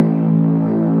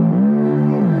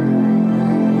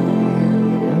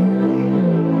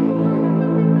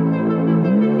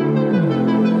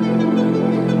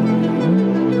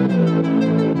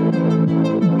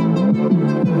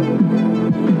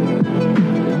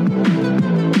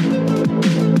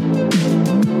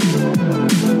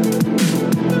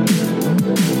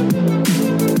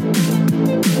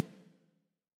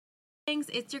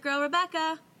It's your girl,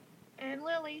 Rebecca. And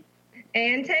Lily.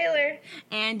 And Taylor.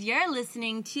 And you're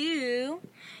listening to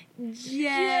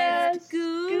Just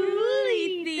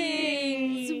Ghouly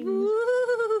Things. Woo!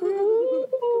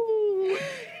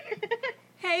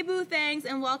 Hey, Boo Thangs,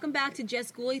 and welcome back to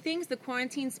Just Ghouly Things, the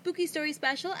Quarantine Spooky Story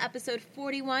Special, episode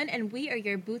 41, and we are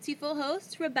your bootyful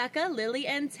hosts, Rebecca, Lily,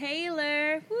 and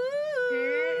Taylor. Woo!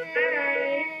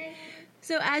 Hi.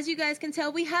 So as you guys can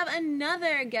tell, we have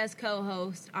another guest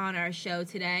co-host on our show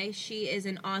today. She is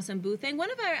an awesome Boo Thing.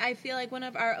 I feel like one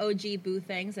of our OG Boo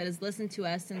Things that has listened to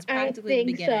us since practically the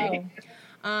beginning.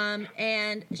 So.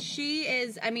 And she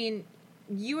is,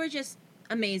 you are just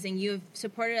amazing. You have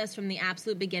supported us from the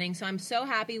absolute beginning. So I'm so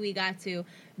happy we got to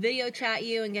video chat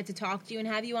you and get to talk to you and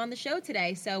have you on the show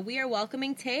today. So we are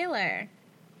welcoming Taylor.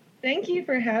 Thank you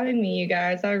for having me, you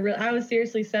guys. I was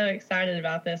seriously so excited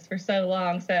about this for so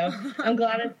long, so I'm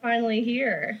glad it's finally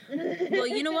here. Well,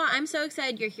 you know what? I'm so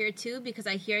excited you're here, too, because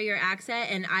I hear your accent,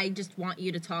 and I just want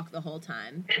you to talk the whole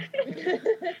time.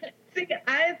 See,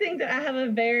 I think that I have a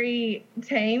very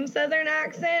tame Southern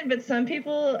accent, but some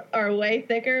people are way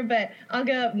thicker, but I'll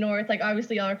go up north. Like,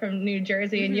 obviously, y'all are from New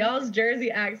Jersey, and y'all's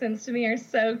Jersey accents to me are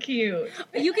so cute.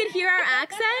 You can hear our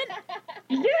accent?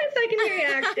 Yes, I can hear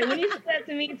your accent. When you said that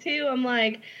to me, too, I'm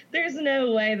like, there's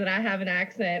no way that I have an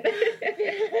accent.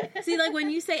 See, like, when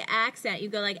you say accent, you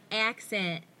go, like,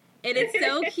 accent. And it's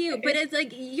so cute. But it's,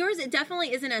 like, yours, it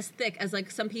definitely isn't as thick as,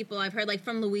 like, some people I've heard, like,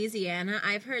 from Louisiana.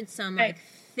 I've heard some, like,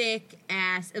 thick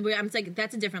ass. I'm like,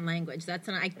 that's a different language. That's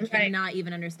not, I cannot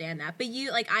even understand that. But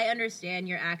you, like, I understand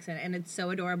your accent, and it's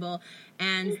so adorable.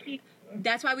 And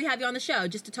that's why we have you on the show,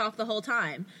 just to talk the whell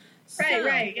time.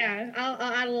 Right, yeah. I'll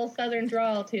add a little Southern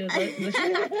drawl to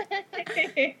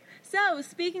the So,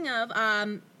 speaking of,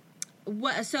 tell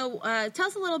us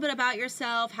a little bit about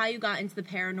yourself, how you got into the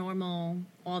paranormal,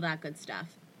 all that good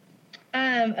stuff.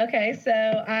 Okay, so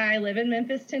I live in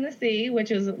Memphis, Tennessee,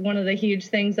 which is one of the huge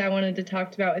things I wanted to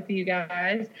talk about with you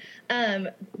guys.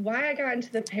 Why I got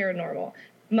into the paranormal.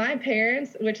 My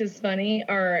parents, which is funny,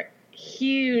 are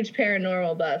huge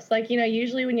paranormal buffs. Like,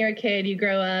 usually when you're a kid, you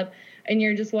grow up and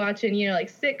you're just watching,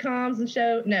 like sitcoms and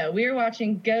show. No, we were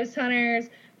watching Ghost Hunters,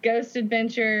 Ghost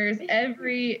Adventures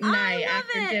every night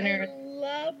after dinner. I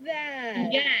love that.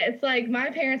 Yeah, it's like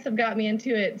my parents have got me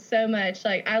into it so much.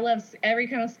 Like, I love every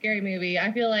kind of scary movie.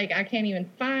 I feel like I can't even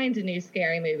find a new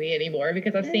scary movie anymore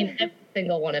because I've seen every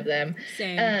single one of them.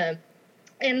 Same.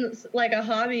 And like a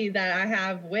hobby that I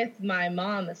have with my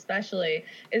mom especially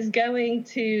is going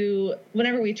to,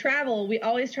 whenever we travel, we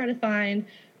always try to find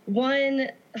one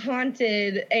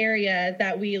haunted area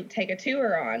that we take a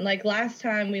tour on. Like last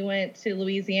time we went to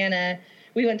Louisiana,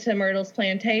 we went to Myrtle's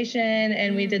Plantation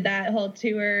and we did that whole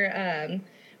tour.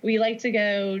 We like to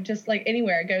go just like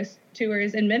anywhere, ghost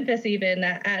tours in Memphis, even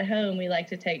at home. We like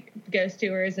to take ghost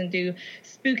tours and do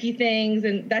spooky things.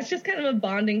 And that's just kind of a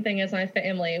bonding thing as my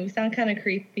family. We sound kind of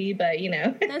creepy, but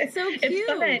That's so cute.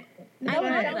 It's fun. No, I love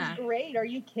that that. sounds great. Are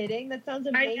you kidding? That sounds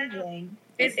amazing.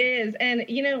 It is. And,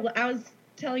 I was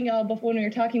telling y'all before when we were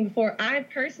talking before, I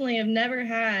personally have never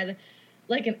had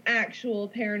like an actual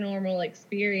paranormal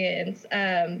experience,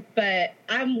 but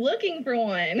I'm looking for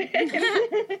one.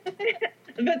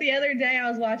 But the other day I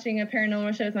was watching a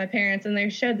paranormal show with my parents, and they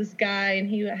showed this guy, and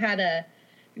he had a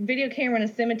video camera in a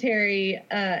cemetery,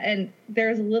 and there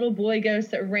was a little boy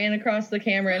ghost that ran across the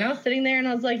camera, and I was sitting there, and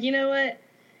I was like, you know what?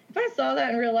 If I saw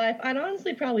that in real life, I'd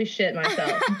honestly probably shit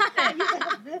myself.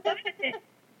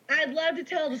 I'd love to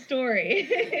tell the story.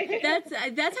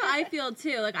 That's how I feel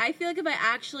too. Like, I feel like if I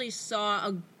actually saw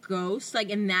a ghost, like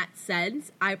in that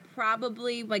sense, I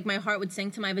probably, like, my heart would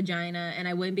sink to my vagina and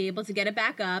I wouldn't be able to get it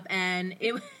back up. And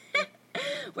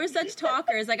we're such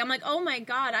talkers. Like, I'm like, oh my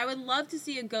God, I would love to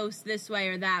see a ghost this way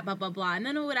or that, blah, blah, blah. And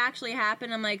then it would actually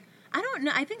happen. I'm like, I don't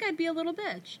know. I think I'd be a little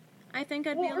bitch.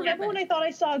 Remember when I thought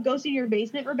I saw a ghost in your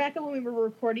basement, Rebecca, when we were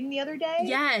recording the other day?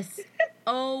 Yes.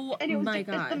 Oh, and it was my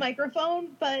just God. the microphone,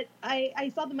 but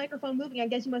I saw the microphone moving. I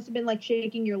guess you must have been, like,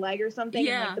 shaking your leg or something,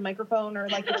 Yeah. and, like, the microphone or,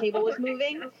 like, the table was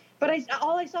moving. But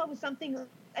all I saw was something,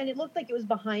 and it looked like it was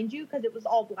behind you because it was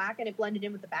all black and it blended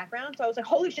in with the background. So I was like,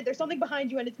 holy shit, there's something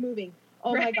behind you and it's moving.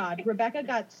 Oh my God. Rebecca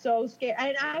got so scared.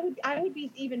 And I would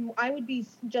be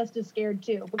just as scared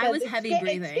too. I was heavy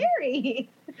breathing. It's scary.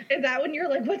 Is that when you're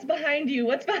like, what's behind you?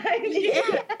 What's behind you?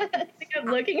 Yeah. I think I'm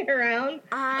looking around.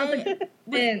 I was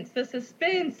like, the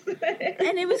suspense.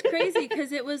 And it was crazy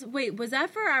because was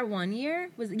that for our 1 year?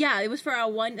 It was for our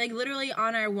literally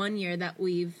on our 1 year that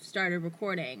we've started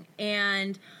recording.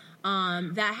 And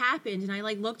that happened, and I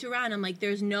looked around. I'm like,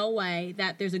 there's no way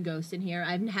that there's a ghost in here.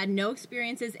 I've had no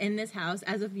experiences in this house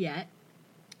as of yet.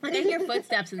 Like, I hear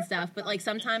footsteps and stuff, but, like,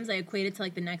 sometimes I equate it to,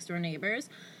 like, the next door neighbors.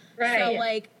 Right. So,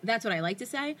 like, that's what I like to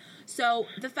say. So,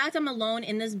 the fact I'm alone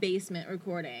in this basement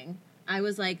recording, I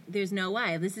was like, there's no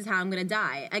way. This is how I'm going to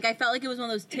die. Like, I felt like it was one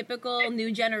of those typical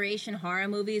new generation horror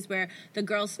movies where the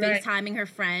girl's FaceTiming her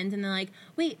friend, and they're like,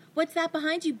 wait, what's that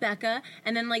behind you, Becca?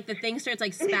 And then, like, the thing starts,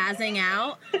 like, spazzing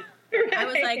out. Right. I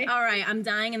was like, all right, I'm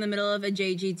dying in the middle of a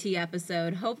JGT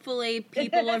episode. Hopefully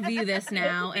people will view this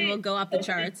now and we'll go up the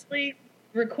charts.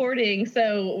 Recording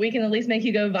so we can at least make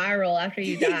you go viral after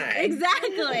you die.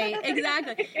 Exactly.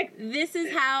 This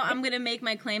is how I'm going to make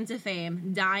my claim to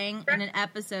fame, dying in an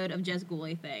episode of Just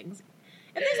Ghouly Things.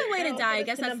 If there's a way to die, I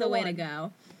guess that's the way to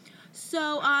go.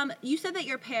 So, you said that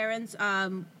your parents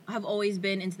have always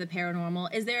been into the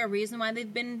paranormal. Is there a reason why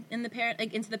they've been in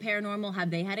into the paranormal? Have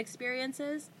they had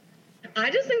experiences?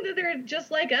 I just think that they're just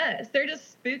like us. They're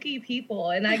just spooky people,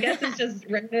 and I guess it's just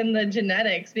written in the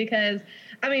genetics because,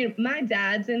 I mean, my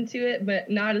dad's into it, but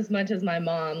not as much as my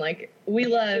mom. Like, we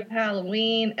love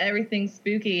Halloween, everything's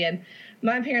spooky, and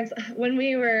my parents, when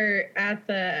we were at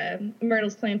the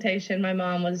Myrtles Plantation, my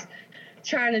mom was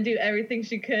trying to do everything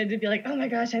she could to be like, oh my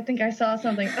gosh, I think I saw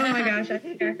something. Oh my gosh, I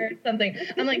think I heard something.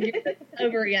 I'm like, you're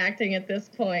overreacting at this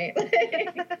point.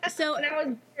 So when I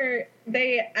was there,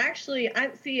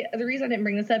 the reason I didn't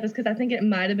bring this up is because I think it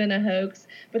might have been a hoax,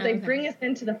 but they bring us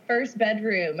into the first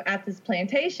bedroom at this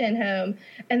plantation home,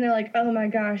 and they're like, oh my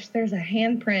gosh, there's a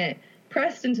handprint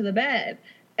pressed into the bed.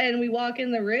 And we walk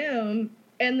in the room,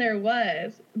 and there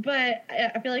was. But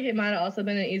I feel like it might have also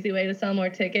been an easy way to sell more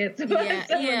tickets.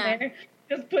 There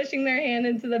just pushing their hand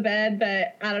into the bed,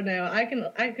 but I don't know.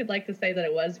 I could like to say that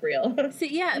it was real.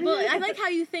 See, yeah, well, I like how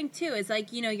you think too. It's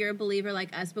like, you know, you're a believer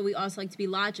like us, but we also like to be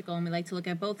logical, and we like to look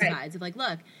at both sides of like,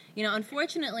 look, you know,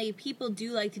 unfortunately, people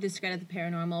do like to discredit the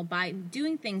paranormal by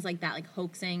doing things like that, like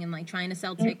hoaxing and like trying to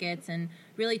sell tickets and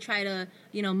really try to,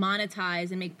 you know,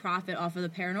 monetize and make profit off of the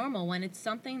paranormal when it's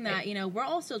something that, you know, we're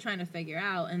all still trying to figure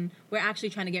out, and we're actually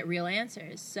trying to get real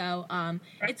answers. So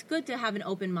it's good to have an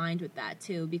open mind with that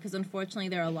too, because unfortunately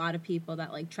there are a lot of people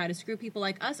that like try to screw people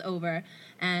like us over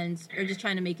and are just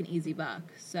trying to make an easy buck.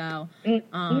 So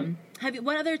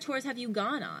what other tours have you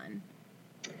gone on?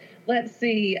 Let's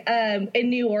see. In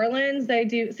New Orleans, they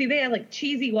have like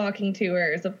cheesy walking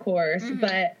tours, of course,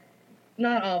 but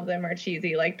not all of them are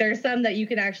cheesy. Like, there's some that you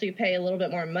can actually pay a little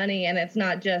bit more money, and it's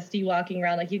not just you walking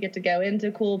around. Like, you get to go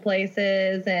into cool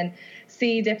places and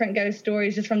see different ghost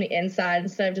stories just from the inside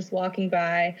instead of just walking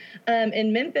by.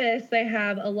 In Memphis, they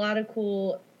have a lot of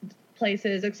cool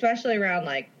places, especially around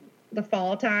like the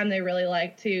fall time. They really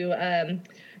like to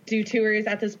do tours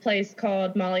at this place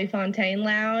called Molly Fontaine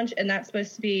Lounge, and that's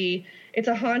supposed to be, it's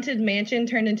a haunted mansion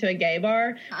turned into a gay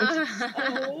bar.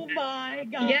 Oh my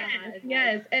god.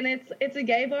 Yes, and it's a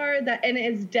gay bar and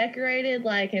it's decorated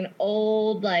like an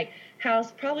old like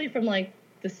house, probably from like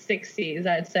the 60s,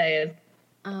 I'd say.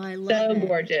 I love so it.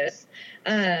 Gorgeous.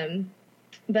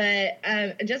 But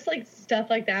just like stuff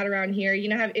like that around here, you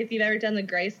know, if you've ever done the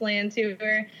Graceland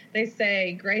tour, they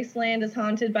say Graceland is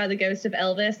haunted by the ghost of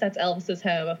Elvis. That's Elvis's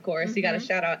home, of course. You got to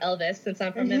shout out Elvis since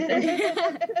I'm from Memphis.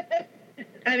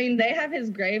 I mean, they have his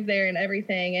grave there and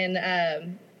everything,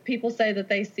 and people say that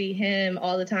they see him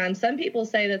all the time. Some people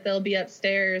say that they'll be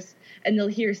upstairs and they'll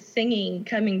hear singing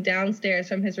coming downstairs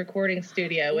from his recording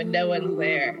studio when no one's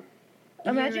there.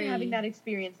 Imagine having that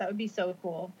experience. That would be so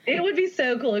cool. It would be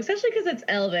so cool, especially because it's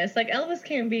Elvis. Like, Elvis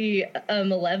can't be a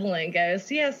malevolent ghost.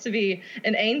 He has to be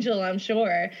an angel, I'm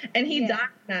sure. And he died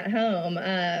at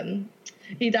home.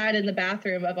 He died in the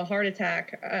bathroom of a heart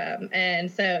attack.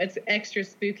 And so it's extra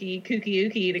spooky, kooky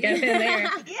ooky to go in there.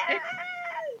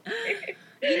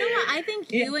 You know what? I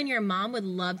think you and your mom would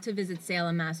love to visit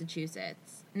Salem,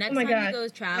 Massachusetts. Next time you go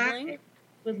traveling.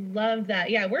 Would love that.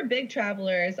 Yeah, we're big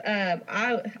travelers.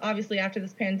 I obviously after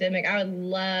this pandemic, I would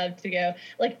love to go.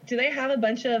 Like, do they have a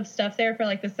bunch of stuff there for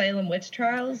like the Salem witch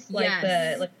trials, like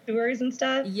the tours and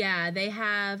stuff? Yeah, they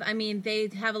have. I mean, they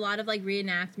have a lot of like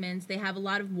reenactments. They have a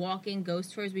lot of walking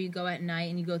ghost tours where you go at night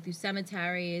and you go through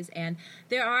cemeteries, and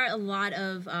there are a lot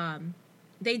of.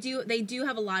 They do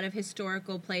have a lot of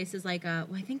historical places. Like, I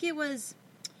think it was.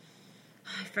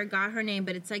 I forgot her name,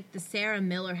 but it's like the Sarah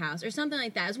Miller House or something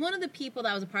like that. It's one of the people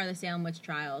that was a part of the Salem witch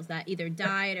trials that either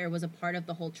died or was a part of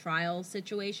the whole trial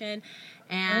situation.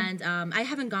 And I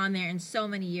haven't gone there in so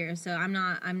many years, so I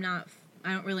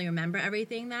don't really remember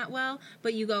everything that well.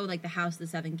 But you go like the House of the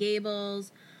Seven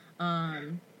Gables.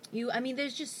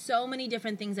 There's just so many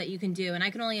different things that you can do, and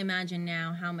I can only imagine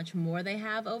now how much more they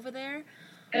have over there.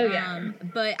 Oh, yeah.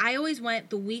 But I always went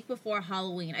the week before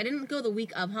Halloween. I didn't go the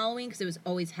week of Halloween because it was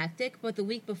always hectic, but the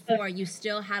week before you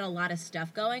still had a lot of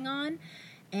stuff going on.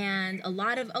 and a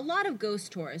lot of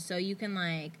ghost tours. So you can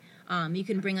like you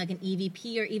can bring like an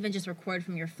EVP or even just record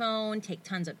from your phone, take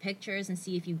tons of pictures and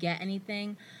see if you get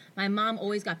anything. My mom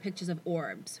always got pictures of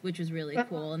orbs, which was really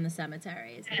cool in the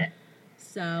cemeteries.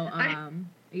 So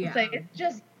yeah. Like, it's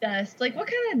just dust. Like, what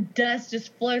kind of dust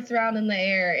just floats around in the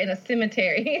air in a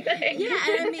cemetery? Yeah,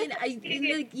 and I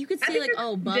mean, you could say like,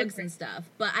 oh, bugs and stuff,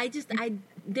 but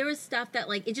there was stuff that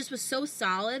like it just was so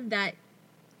solid that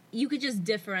you could just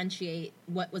differentiate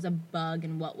what was a bug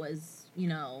and what was, you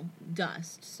know,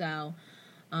 dust. So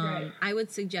Right. I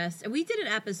would suggest, we did an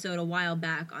episode a while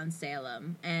back on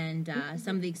Salem and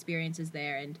some of the experiences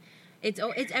there, and it's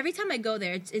every time I go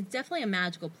there, it's definitely a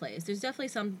magical place. There's definitely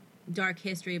some dark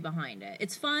history behind it.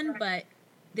 It's fun, but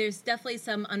there's definitely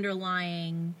some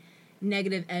underlying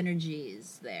negative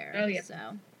energies there. Oh, yeah.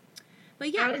 So,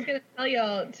 but yeah, I was gonna tell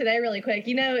y'all today really quick.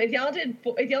 You know, if y'all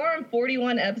are on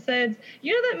 41 episodes,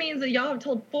 you know that means that y'all have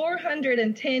told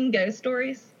 410 ghost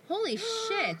stories. holy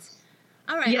shit!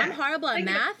 All right, Yeah. I'm horrible at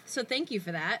math, so thank you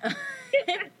for that.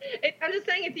 I'm just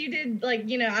saying, if you did like,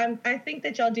 you know, I think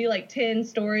that y'all do like 10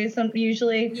 stories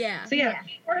usually. Yeah. So yeah,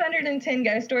 410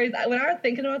 ghost stories. When I was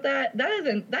thinking about that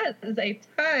is a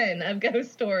ton of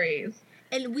ghost stories.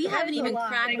 And we That haven't is a even lot,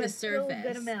 cracked but the it's still a surface.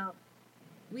 good amount.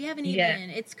 We haven't even.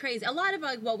 Yeah. It's crazy. A lot of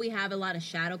like what we have, a lot of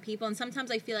shadow people, and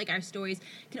sometimes I feel like our stories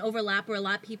can overlap where a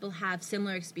lot of people have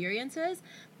similar experiences.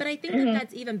 But I think that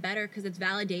that's even better because it's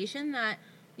validation that,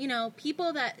 you know,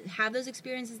 people that have those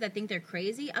experiences that think they're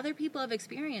crazy, other people have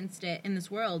experienced it in this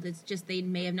world. It's just they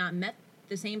may have not met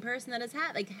the same person that has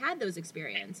had those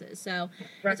experiences. So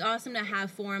Right. it's awesome to have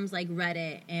forums like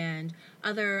Reddit and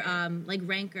other like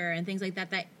Ranker and things like that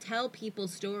that tell people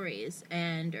stories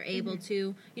and are able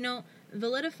to, you know,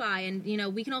 validify, and you know,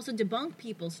 we can also debunk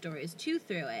people's stories too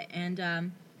through it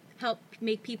and help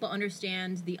make people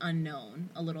understand the unknown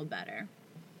a little better.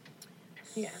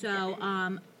 Yeah.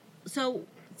 So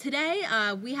today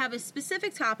we have a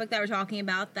specific topic that we're talking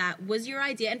about that was your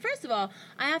idea. And first of all,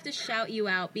 I have to shout you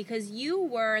out because you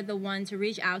were the one to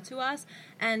reach out to us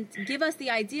and give us the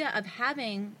idea of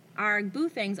having our Boo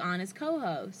Things on as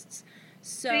co-hosts.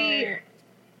 So See,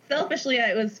 selfishly,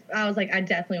 I was like, I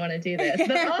definitely want to do this.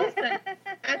 But also,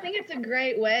 I think it's a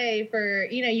great way for,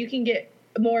 you know, you can get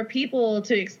more people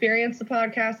to experience the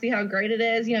podcast, see how great it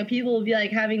is. You know, people will be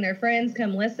like having their friends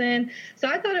come listen. So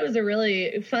I thought it was a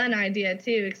really fun idea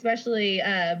too, especially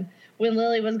when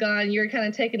Lily was gone. You were kind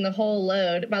of taking the whole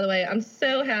load. By the way, I'm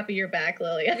so happy you're back,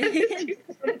 Lily. I missed you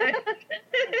so much.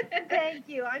 Thank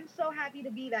you. I'm so happy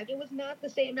to be back. It was not the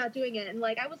same not doing it. And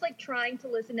like I was like trying to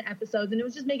listen to episodes and it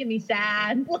was just making me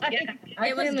sad. Like, Yeah, I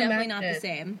it was can definitely not the imagine.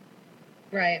 same.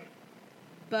 Right.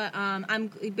 But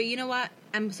but you know what?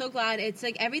 I'm so glad it's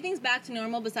like everything's back to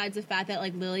normal besides the fact that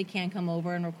like Lily can't come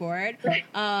over and record. Right.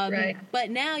 Right. But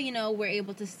now, you know, we're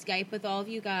able to Skype with all of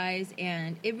you guys,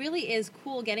 and it really is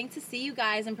cool getting to see you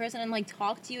guys in person and like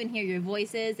talk to you and hear your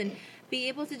voices and be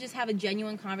able to just have a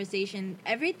genuine conversation.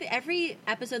 Every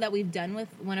episode that we've done with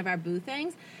one of our Boo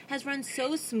Things has run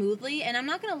so smoothly, and I'm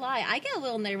not gonna lie, I get a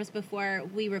little nervous before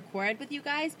we record with you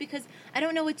guys because I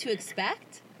don't know what to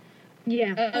expect.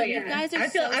 yeah. Oh, you guys are I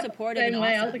feel so supportive the and same way.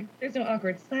 I was awesome. like, there's no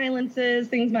awkward silences.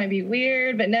 Things might be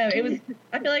weird, but no, it was.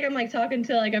 I feel like I'm like talking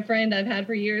to like a friend I've had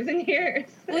for years and years.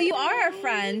 Well, you are our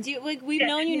friend. We've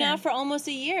known you now for almost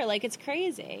a year. Like, it's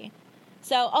crazy.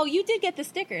 So, you did get the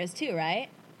stickers too, right?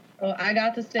 Oh, I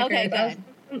got the stickers. Okay,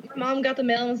 good. My mom got the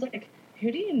mail and was like,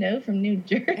 "Who do you know from New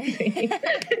Jersey?"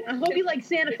 I hope you like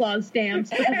Santa Claus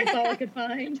stamps because that's all I could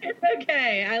find.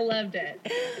 Okay, I loved it.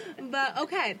 But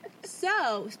okay,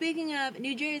 so speaking of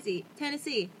New Jersey,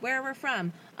 Tennessee, where we're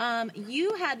from,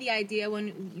 you had the idea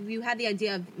when you had the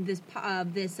idea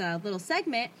of this little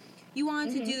segment. You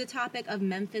wanted to do the topic of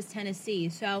Memphis, Tennessee.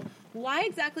 So why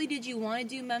exactly did you want to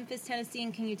do Memphis, Tennessee?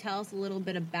 And can you tell us a little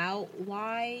bit about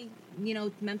why, you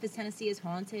know, Memphis, Tennessee is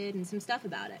haunted and some stuff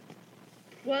about it?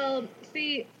 Well,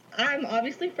 see, I'm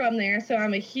obviously from there, so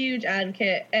I'm a huge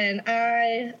advocate, and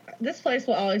this place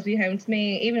will always be home to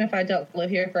me, even if I don't live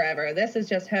here forever. This is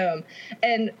just home,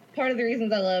 and part of the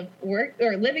reasons I love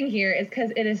living here is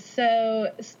because it is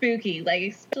so spooky, like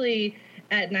especially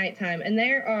at nighttime, and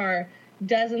there are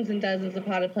dozens and dozens of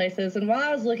haunted places. And while I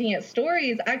was looking at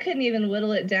stories, I couldn't even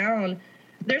whittle it down.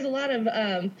 There's a lot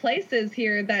of places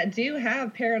here that do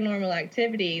have paranormal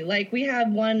activity. Like we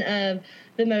have one of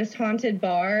the most haunted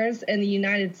bars in the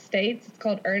United States. It's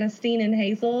called Ernestine and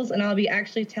Hazel's, and I'll be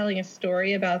actually telling a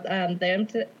story about them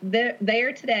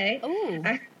there today.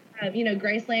 Oh, You know,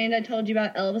 Graceland, I told you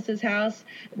about Elvis's house.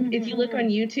 If you look on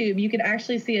YouTube, you can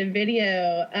actually see a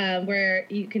video where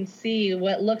you can see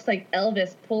what looks like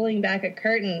Elvis pulling back a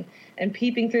curtain and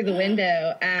peeping through the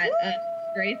window at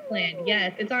Graceland.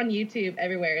 Yes, it's on YouTube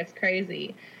everywhere. It's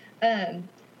crazy.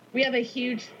 We have a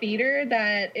huge theater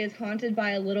that is haunted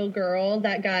by a little girl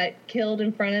that got killed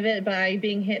in front of it by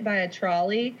being hit by a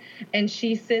trolley, and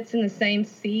she sits in the same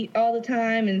seat all the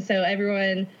time, and so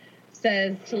everyone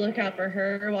says to look out for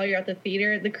her while you're at the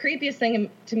theater. The creepiest thing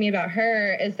to me about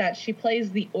her is that she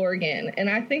plays the organ, and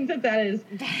I think that is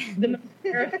the most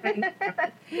terrifying.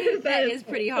 that is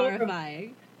pretty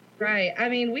horrifying. Right. I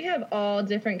mean, we have all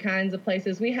different kinds of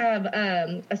places. We have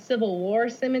a Civil War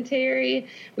cemetery.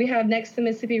 We have next to the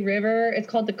Mississippi River. It's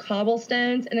called the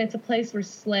Cobblestones, and it's a place where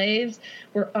slaves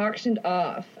were auctioned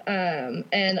off,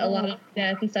 and a lot of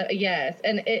death and stuff. Yes,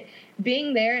 and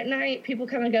being there at night, people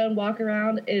come and go and walk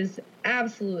around is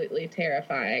absolutely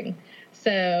terrifying.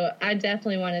 So I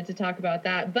definitely wanted to talk about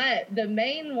that. But the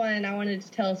main one I wanted to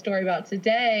tell a story about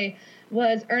today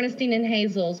was Ernestine and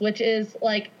Hazel's, which is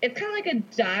it's kind of like a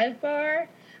dive bar.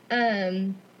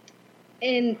 And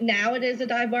now it is a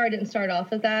dive bar. It didn't start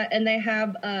off as that. And they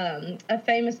have a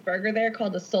famous burger there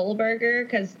called the Soul Burger,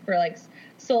 because for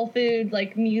soul food,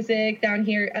 music down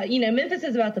here, Memphis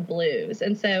is about the blues.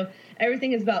 And so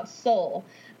everything is about soul.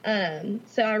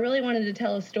 So I really wanted to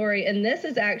tell a story, and this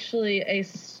is actually a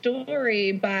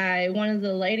story by one of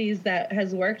the ladies that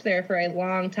has worked there for a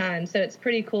long time. So it's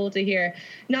pretty cool to hear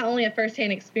not only a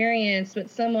firsthand experience, but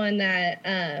someone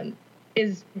that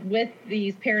is with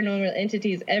these paranormal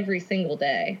entities every single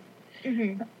day.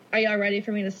 Mm-hmm. Are y'all ready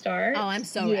for me to start? Oh, I'm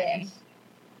so ready.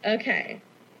 Okay.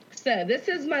 So this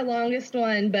is my longest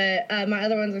one, but my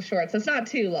other ones are short, so it's not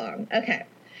too long. Okay.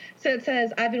 So it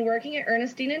says, I've been working at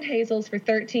Ernestine and Hazel's for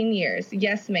 13 years.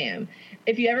 Yes, ma'am.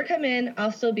 If you ever come in,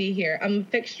 I'll still be here. I'm a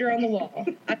fixture on the wall.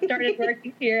 I started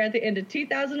working here at the end of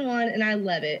 2001, and I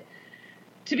love it.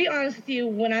 To be honest with you,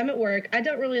 when I'm at work, I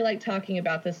don't really like talking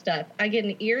about this stuff. I get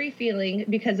an eerie feeling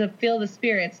because I feel the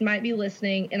spirits might be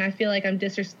listening, and I feel like I'm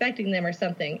disrespecting them or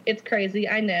something. It's crazy,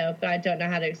 I know, but I don't know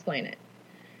how to explain it.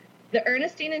 The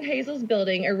Ernestine and Hazel's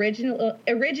building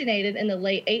originated in the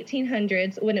late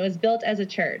 1800s when it was built as a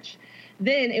church.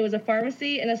 Then it was a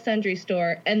pharmacy and a sundry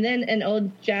store, and then an old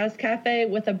jazz cafe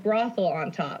with a brothel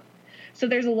on top. So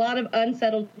there's a lot of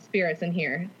unsettled spirits in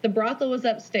here. The brothel was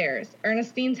upstairs.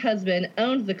 Ernestine's husband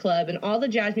owned the club, and all the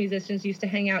jazz musicians used to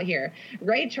hang out here.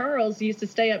 Ray Charles used to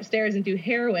stay upstairs and do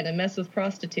heroin and mess with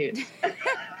prostitutes.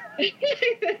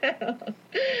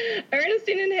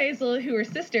 Ernestine and Hazel, who were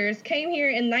sisters, came here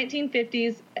in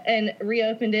 1950s and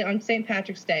reopened it on St.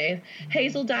 Patrick's Day.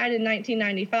 Hazel died in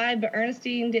 1995, but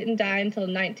Ernestine didn't die until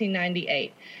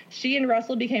 1998. She and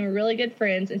Russell became really good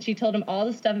friends, and she told him all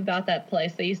the stuff about that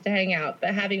place they used to hang out.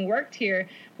 But having worked here,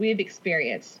 we've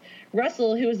experienced.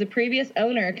 Russell, who was the previous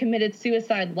owner, committed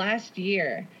suicide last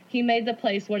year. He made the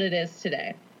place what it is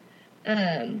today.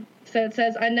 So it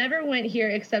says, I never went here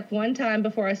except one time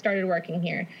before I started working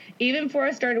here. Even before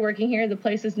I started working here, the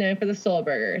place is known for the soul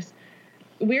burgers.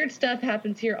 Weird stuff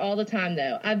happens here all the time,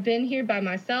 though. I've been here by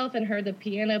myself and heard the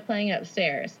piano playing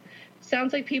upstairs.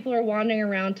 Sounds like people are wandering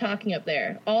around talking up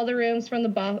there. All the rooms from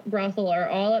the brothel are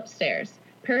all upstairs.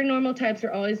 Paranormal types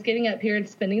are always getting up here and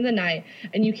spending the night,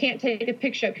 and you can't take a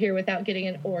picture up here without getting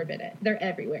an orb in it. They're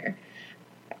everywhere.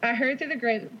 I heard through the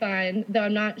grapevine, though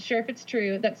I'm not sure if it's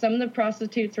true, that some of the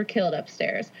prostitutes were killed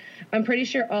upstairs. I'm pretty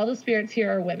sure all the spirits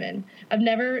here are women. I've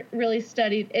never really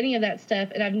studied any of that stuff,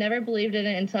 and I've never believed in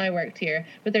it until I worked here,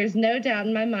 but there's no doubt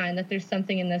in my mind that there's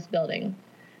something in this building.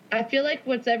 I feel like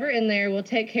whatever in there will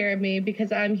take care of me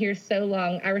because I'm here so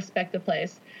long. I respect the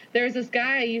place. There was this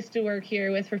guy I used to work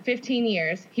here with for 15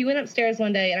 years. He went upstairs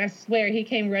one day, and I swear he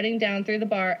came running down through the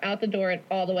bar, out the door, and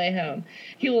all the way home.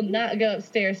 He will not go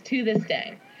upstairs to this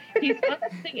day. He saw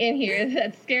something in here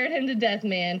that scared him to death,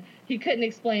 man. He couldn't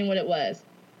explain what it was.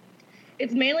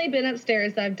 It's mainly been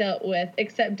upstairs that I've dealt with,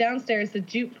 except downstairs the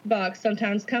jukebox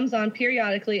sometimes comes on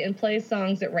periodically and plays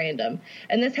songs at random.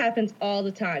 And this happens all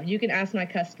the time. You can ask my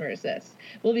customers this.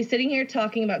 We'll be sitting here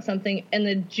talking about something, and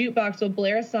the jukebox will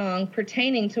blare a song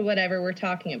pertaining to whatever we're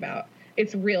talking about.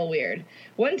 It's real weird.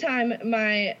 One time,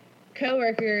 my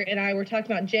coworker and I were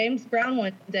talking about James Brown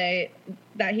one day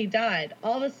that he died.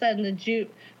 All of a sudden, the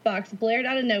jukebox blared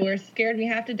out of nowhere, scared me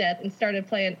half to death, and started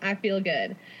playing I Feel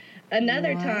Good.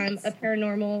 Another time, a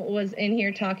paranormal was in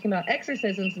here talking about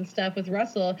exorcisms and stuff with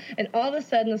Russell, and all of a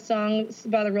sudden the songs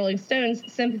by the Rolling Stones,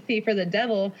 Sympathy for the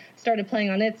Devil, started playing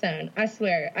on its own. I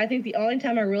swear, I think the only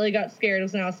time I really got scared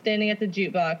was when I was standing at the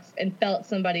jukebox and felt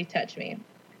somebody touch me.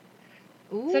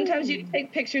 Ooh. Sometimes you can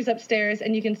take pictures upstairs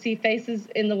and you can see faces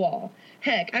in the wall.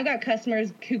 Heck, I've got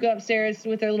customers who go upstairs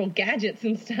with their little gadgets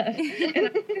and stuff, and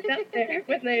I sit up there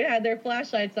when they had their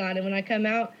flashlights on, and when I come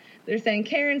out, They're saying,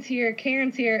 Karen's here,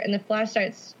 and the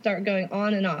flashlights start going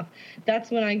on and off. That's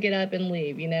when I get up and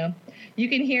leave, you know. You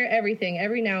can hear everything,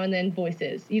 every now and then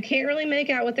voices. You can't really make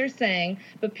out what they're saying,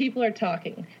 but people are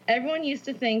talking. Everyone used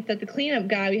to think that the cleanup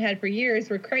guy we had for years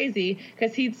were crazy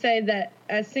because he'd say that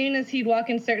as soon as he'd walk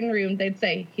in a certain room, they'd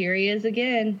say, here he is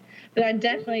again. But I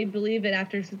definitely believe it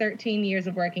after 13 years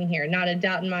of working here, not a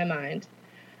doubt in my mind.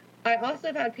 I also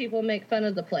have had people make fun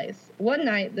of the place. One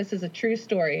night, this is a true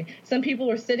story, some people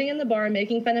were sitting in the bar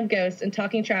making fun of ghosts and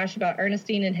talking trash about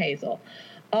Ernestine and Hazel.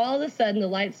 All of a sudden, the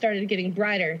lights started getting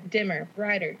brighter, dimmer,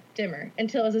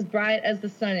 until it was as bright as the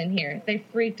sun in here. They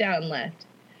freaked out and left.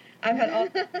 I've had all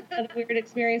other weird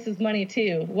experiences with money,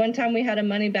 too. One time we had a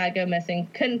money bag go missing,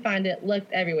 couldn't find it,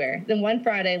 looked everywhere. Then one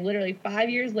Friday, literally 5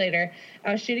 years later,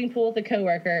 I was shooting pool with a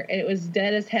coworker, and it was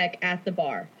dead as heck at the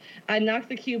bar. I knocked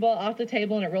the cue ball off the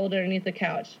table, and it rolled underneath the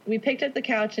couch. We picked up the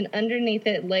couch, and underneath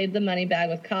it laid the money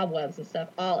bag with cobwebs and stuff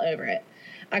all over it.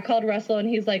 I called Russell, and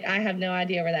he's like, I have no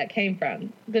idea where that came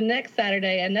from. The next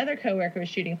Saturday, another coworker was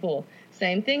shooting pool.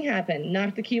 Same thing happened.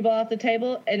 Knocked the cue ball off the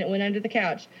table, and it went under the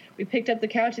couch. We picked up the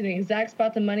couch, and the exact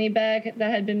spot the money bag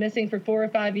that had been missing for 4 or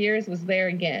 5 years was there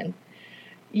again.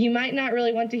 You might not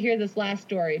really want to hear this last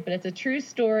story, but it's a true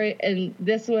story, and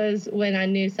this was when I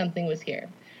knew something was here.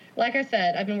 Like I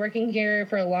said, I've been working here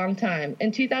for a long time.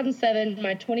 In 2007,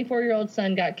 my 24-year-old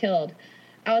son got killed.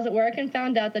 I was at work and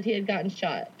found out that he had gotten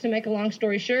shot. To make a long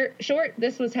story short,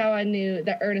 this was how I knew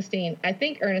that Ernestine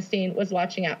was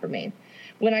watching out for me.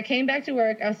 When I came back to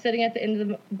work, I was sitting at the end of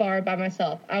the bar by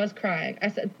myself. I was crying. I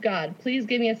said, God, please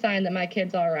give me a sign that my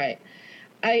kid's all right.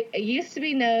 I used to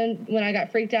be known when I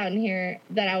got freaked out in here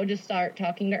that I would just start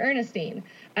talking to Ernestine.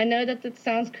 I know that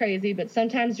sounds crazy, but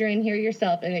sometimes you're in here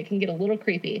yourself and it can get a little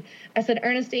creepy. I said,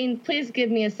 Ernestine, please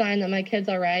give me a sign that my kid's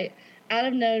all right. Out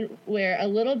of nowhere, a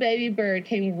little baby bird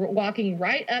came walking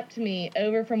right up to me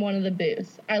over from one of the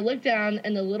booths. I looked down,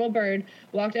 and the little bird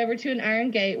walked over to an iron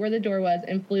gate where the door was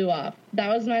and flew off. That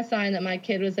was my sign that my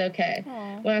kid was okay.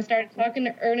 Aww. When I started talking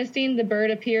to Ernestine, the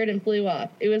bird appeared and flew off.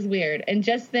 It was weird. And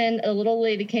just then, a little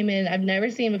lady came in I've never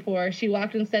seen before. She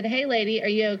walked and said, hey, lady, are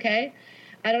you okay?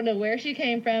 I don't know where she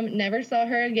came from, never saw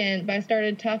her again, but I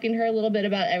started talking to her a little bit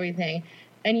about everything.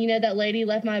 And you know, that lady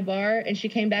left my bar, and she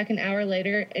came back an hour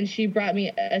later, and she brought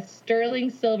me a sterling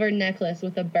silver necklace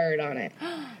with a bird on it.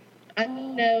 I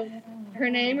don't know her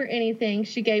name or anything.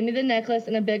 She gave me the necklace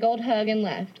and a big old hug and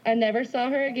left. I never saw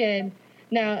her again.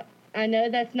 Now, I know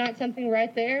that's not something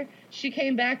right there. She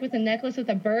came back with a necklace with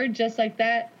a bird just like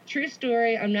that. True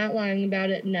story. I'm not lying about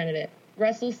it. None of it.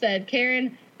 Russell said,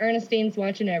 Karen, Ernestine's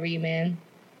watching over you, man.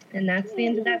 And that's the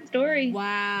end of that story.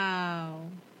 Wow.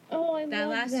 Oh, I That love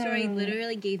last that. story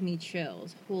literally gave me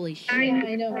chills. Holy shit.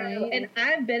 I know, right? And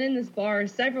I've been in this bar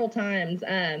several times,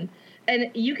 and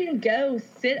you can go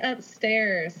sit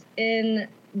upstairs in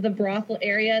the brothel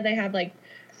area. They have, like,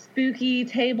 spooky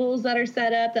tables that are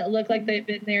set up that look like they've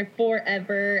been there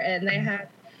forever, and they have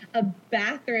a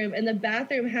bathroom, and the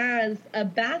bathroom has a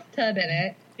bathtub in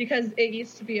it because it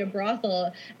used to be a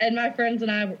brothel, and my friends and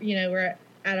I, you know, were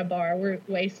at a bar, we're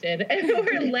wasted, and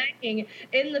we're laying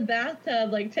in the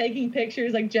bathtub, like, taking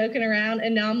pictures, like, joking around,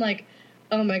 and now I'm like,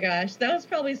 oh my gosh, that was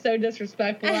probably so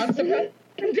disrespectful. I'm surprised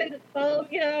I didn't follow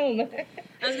me home.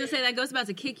 I was gonna say that ghost about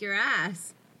to kick your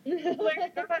ass. I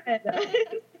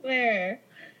swear.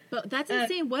 But that's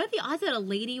insane. What are the odds that a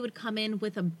lady would come in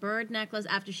with a bird necklace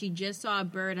after she just saw a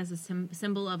bird as a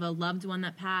symbol of a loved one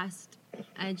that passed?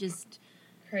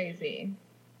 Crazy.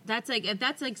 That's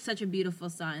like such a beautiful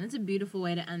sign. That's a beautiful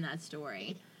way to end that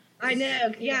story. I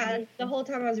know. Yeah. The whole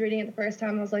time I was reading it the first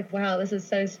time, I was like, wow, this is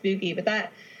so spooky. But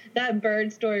that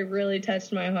bird story really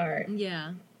touched my heart.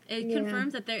 Yeah. It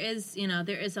confirms that there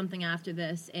is something after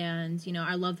this, and, you know,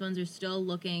 our loved ones are still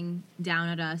looking down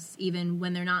at us, even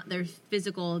when their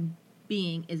physical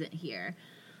being isn't here.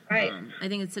 Right. I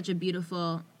think it's such a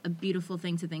beautiful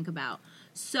thing to think about.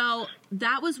 So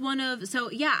that was what's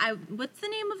the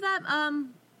name of that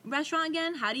restaurant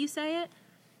again? How do you say it?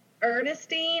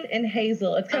 Ernestine and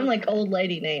Hazel. It's kind of like old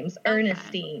lady names. Okay.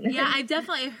 Ernestine. Yeah, I've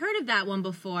definitely heard of that one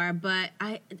before, but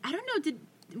I don't know,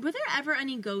 were there ever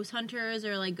any ghost hunters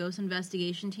or, like, ghost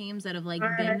investigation teams that have, like,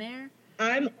 been there?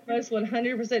 I'm almost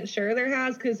 100% sure there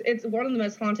has, because it's one of the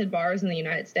most haunted bars in the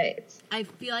United States. I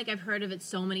feel like I've heard of it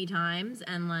so many times,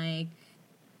 and, like,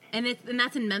 and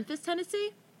that's in Memphis, Tennessee?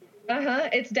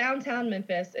 It's downtown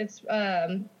Memphis. It's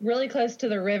really close to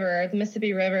the river, the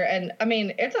Mississippi River, and, I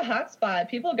mean, it's a hot spot.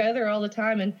 People go there all the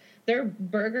time, and their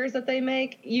burgers that they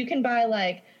make, you can buy,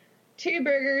 like, 2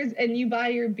 burgers, and you buy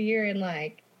your beer in,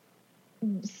 like,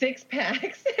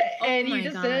 6-packs, and you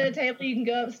just sit at a table. You can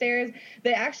go upstairs.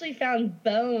 They actually found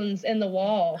bones in the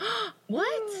wall.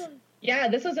 What? Yeah,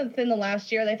 this was within the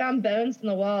last year. They found bones in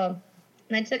the wall,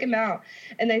 and I took them out,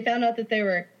 and they found out that they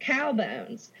were cow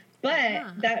bones.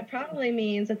 But that probably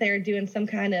means that they were doing some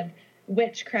kind of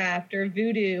witchcraft or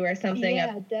voodoo or something.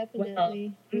 Yeah,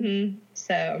 definitely. Well.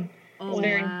 So.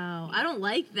 Wow. I don't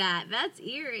like that. That's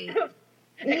eerie.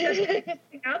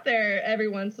 Out there every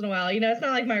once in a while. It's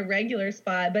not like my regular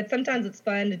spot, but sometimes it's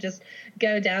fun to just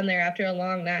go down there after a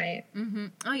long night. Mm-hmm.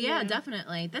 Oh, yeah,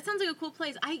 definitely. That sounds like a cool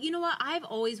place. You know what? I've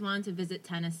always wanted to visit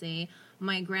Tennessee.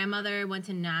 My grandmother went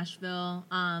to Nashville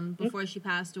before she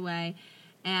passed away.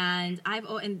 And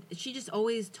she just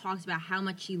always talks about how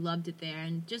much she loved it there.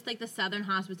 And just like the Southern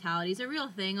hospitality is a real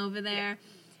thing over there.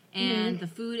 And the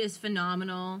food is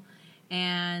phenomenal.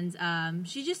 And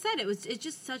she just said it's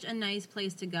just such a nice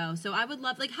place to go. So I would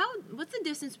love, what's the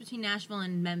distance between Nashville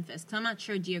and Memphis? Because I'm not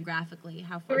sure geographically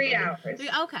how far. 3 hours.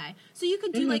 Okay. So you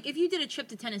could do, if you did a trip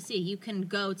to Tennessee, you can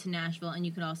go to Nashville and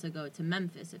you could also go to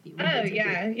Memphis if you wanted to. Oh,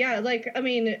 yeah.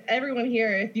 Yeah. Everyone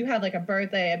here, if you have, a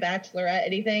birthday, a bachelorette,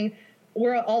 anything,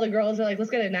 all the girls are let's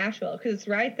go to Nashville because it's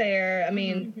right there.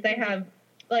 They have,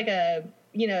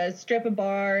 a strip of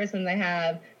bars, and they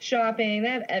have shopping. They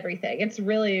have everything. It's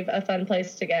really a fun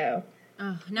place to go.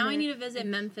 Oh, now I need to visit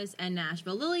Memphis and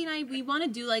Nashville. Lily and I, we want to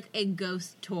do a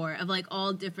ghost tour of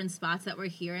all different spots that we're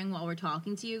hearing while we're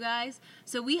talking to you guys.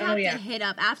 So we have to hit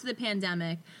up, after the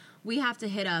pandemic, we have to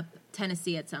hit up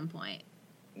Tennessee at some point.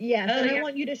 Yes, I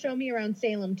want you to show me around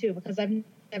Salem too, because I've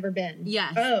never been.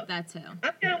 Yes, that too.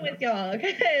 I'm going with y'all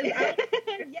because I'm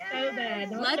so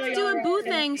bad. Let's do a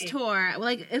Boothangs tour.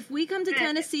 If we come to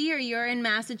Tennessee or you're in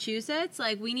Massachusetts,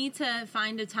 we need to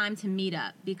find a time to meet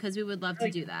up because we would love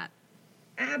to do that.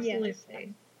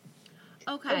 Absolutely.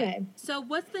 Okay. So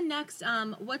what's the next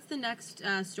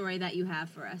story that you have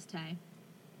for us, Tay?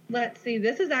 Let's see.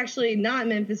 This is actually not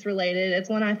Memphis related. It's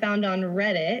one I found on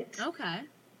Reddit. Okay.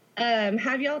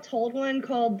 Have y'all told one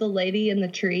called The Lady in the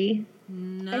Tree?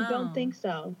 No. I don't think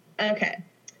so. Okay.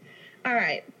 All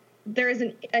right. There is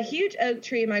a huge oak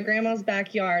tree in my grandma's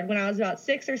backyard when I was about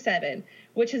 6 or 7,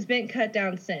 which has been cut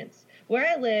down since. Where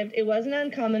I lived, it wasn't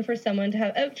uncommon for someone to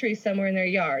have oak trees somewhere in their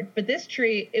yard, but this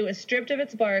tree, it was stripped of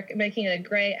its bark, making it a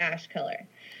gray ash color.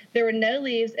 There were no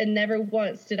leaves, and never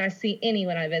once did I see any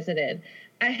when I visited.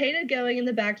 I hated going in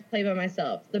the back to play by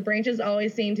myself. The branches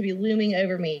always seemed to be looming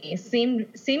over me,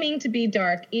 seeming to be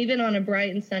dark even on a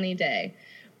bright and sunny day.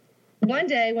 One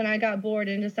day, when I got bored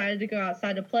and decided to go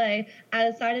outside to play, I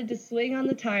decided to swing on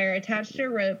the tire attached to a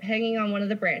rope hanging on one of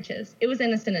the branches. It was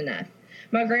innocent enough.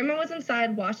 My grandma was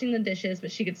inside washing the dishes,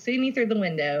 but she could see me through the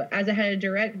window, as I had a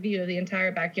direct view of the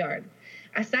entire backyard.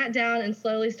 I sat down and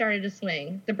slowly started to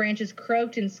swing. The branches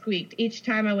croaked and squeaked each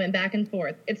time I went back and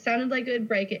forth. It sounded like it would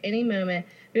break at any moment,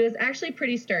 but it was actually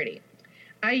pretty sturdy.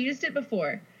 I used it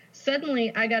before.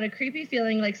 Suddenly, I got a creepy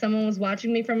feeling like someone was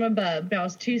watching me from above, but I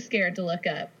was too scared to look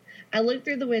up. I looked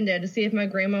through the window to see if my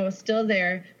grandma was still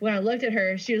there. When I looked at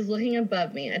her, she was looking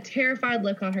above me, a terrified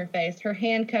look on her face, her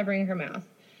hand covering her mouth.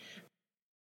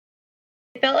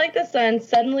 It felt like the sun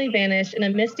suddenly vanished and a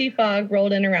misty fog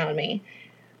rolled in around me.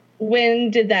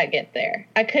 When did that get there?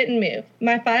 I couldn't move.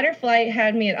 My fight or flight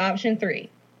had me at option 3.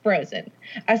 Frozen.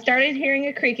 I started hearing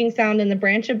a creaking sound in the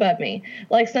branch above me,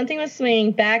 like something was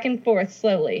swinging back and forth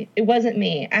slowly. It wasn't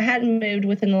me. I hadn't moved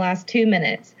within the last 2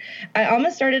 minutes. I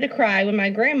almost started to cry when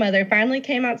my grandmother finally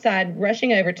came outside,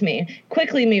 rushing over to me,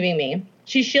 quickly moving me.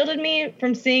 She shielded me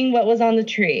from seeing what was on the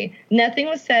tree. Nothing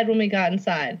was said when we got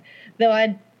inside, though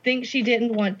I think she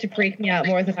didn't want to freak me out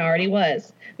more than I already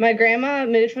was. My grandma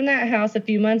moved from that house a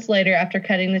few months later after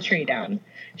cutting the tree down.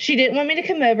 She didn't want me to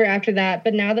come over after that,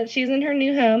 but now that she's in her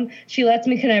new home, she lets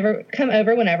me come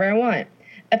over whenever I want.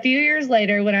 A few years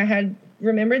later, when I had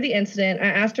remembered the incident, I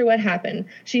asked her what happened.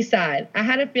 She sighed. I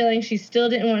had a feeling she still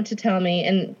didn't want to tell me,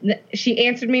 and she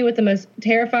answered me with the most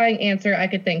terrifying answer I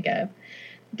could think of.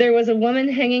 There was a woman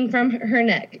hanging from her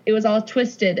neck. It was all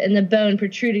twisted and the bone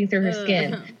protruding through her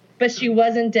skin. But she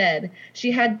wasn't dead.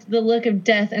 She had the look of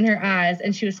death in her eyes,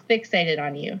 and she was fixated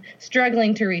on you,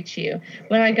 struggling to reach you.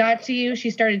 When I got to you,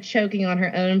 she started choking on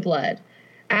her own blood.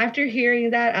 After hearing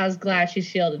that, I was glad she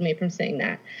shielded me from seeing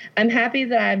that. I'm happy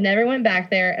that I've never went back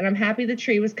there, and I'm happy the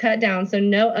tree was cut down so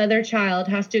no other child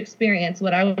has to experience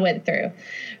what I went through.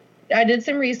 I did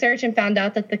some research and found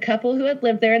out that the couple who had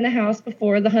lived there in the house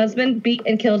before, the husband beat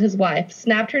and killed his wife,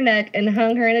 snapped her neck, and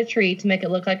hung her in a tree to make it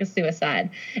look like a suicide.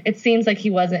 It seems like he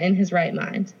wasn't in his right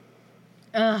mind.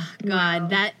 Oh, God,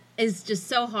 that is just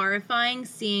so horrifying,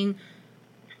 seeing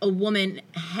a woman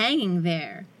hanging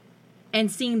there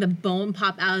and seeing the bone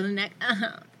pop out of the neck.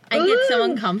 I get so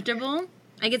uncomfortable.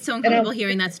 I get so uncomfortable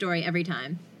hearing that story every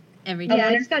time. Every time. Yeah,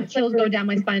 I just got chills go down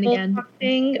my spine again.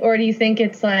 Or do you think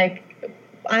it's like,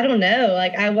 I don't know,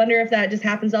 like I wonder if that just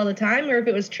happens all the time, or if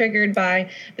it was triggered by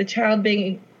the child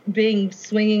being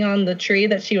swinging on the tree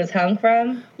that she was hung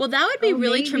from? Well, that would be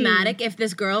really traumatic if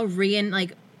this girl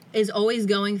is always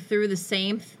going through the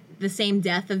same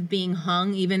death of being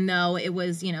hung, even though it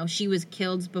was, she was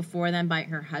killed before then by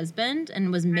her husband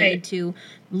and was made to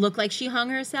look like she hung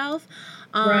herself.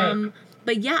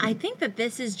 But yeah, I think that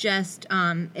this is just,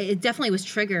 it definitely was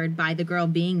triggered by the girl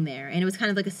being there, and it was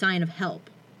kind of like a sign of help.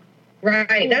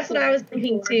 Right. That's what I was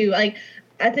thinking too. Like,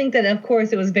 I think that of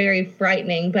course it was very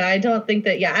frightening, but I don't think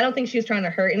she was trying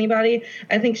to hurt anybody.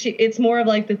 I think it's more of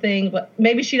like the thing, but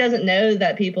maybe she doesn't know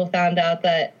that people found out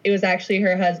that it was actually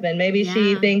her husband. Maybe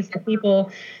she thinks that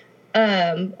people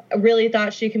really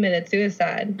thought she committed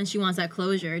suicide. And she wants that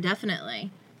closure, definitely.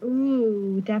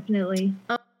 Ooh, definitely.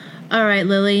 All right,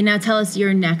 Lily, now tell us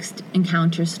your next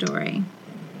encounter story.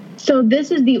 So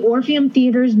this is the Orpheum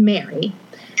Theater's Mary.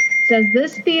 It says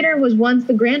this theater was once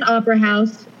the Grand Opera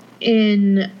House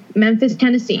in Memphis,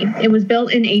 Tennessee. It was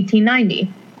built in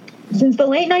 1890. Since the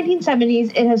late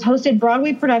 1970s, it has hosted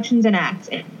Broadway productions and acts.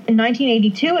 In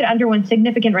 1982, it underwent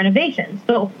significant renovations.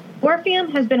 The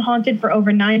Orpheum has been haunted for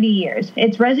over 90 years.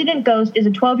 Its resident ghost is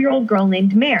a 12-year-old girl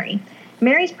named Mary.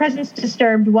 Mary's presence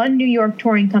disturbed one New York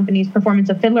touring company's performance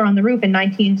of Fiddler on the Roof in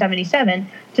 1977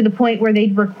 to the point where they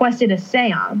requested a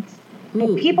seance.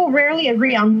 People rarely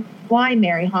agree on why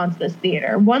Mary haunts this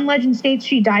theater. One legend states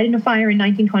she died in a fire in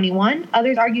 1921.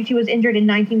 Others argue she was injured in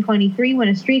 1923 when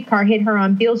a streetcar hit her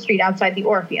on Beale Street outside the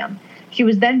Orpheum. She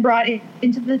was then brought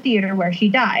into the theater where she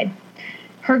died.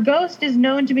 Her ghost is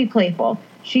known to be playful.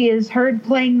 She is heard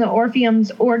playing the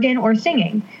Orpheum's organ or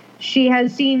singing. She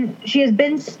has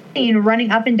been seen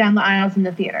running up and down the aisles in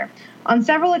the theater. On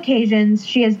several occasions,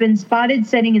 she has been spotted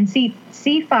sitting in seat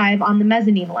C5 on the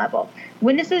mezzanine level.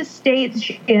 Witnesses state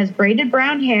she has braided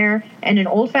brown hair and an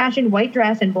old-fashioned white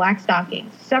dress and black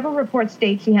stockings. Several reports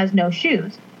state she has no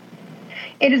shoes.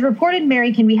 It is reported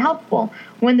Mary can be helpful.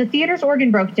 When the theater's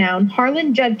organ broke down,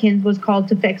 Harlan Judkins was called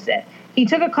to fix it. He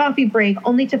took a coffee break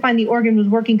only to find the organ was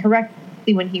working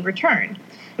correctly when he returned.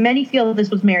 Many feel that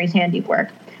this was Mary's handiwork.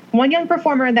 One young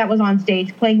performer that was on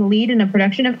stage playing the lead in a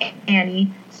production of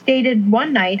Annie stated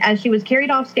one night as she was carried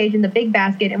off stage in the big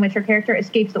basket in which her character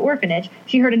escapes the orphanage,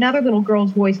 she heard another little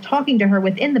girl's voice talking to her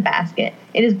within the basket.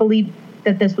 It is believed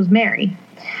that this was Mary.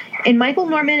 In Michael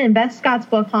Norman and Beth Scott's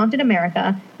book, Haunted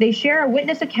America, they share a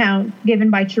witness account given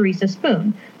by Teresa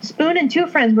Spoon. Spoon and two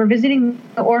friends were visiting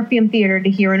the Orpheum Theater to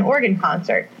hear an organ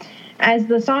concert. As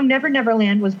the song Never Never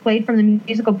Land was played from the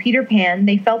musical Peter Pan,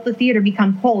 they felt the theater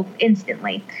become cold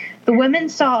instantly. The women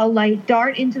saw a light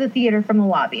dart into the theater from the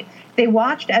lobby. They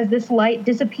watched as this light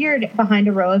disappeared behind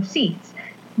a row of seats.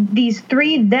 These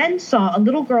three then saw a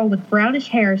little girl with brownish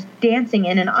hair dancing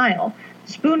in an aisle.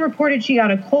 Spoon reported she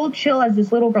got a cold chill as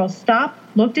this little girl stopped,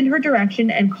 looked in her direction,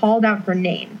 and called out her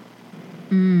name.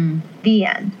 The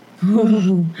end.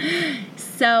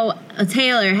 So,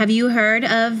 Taylor, have you heard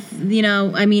of,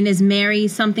 is Mary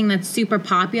something that's super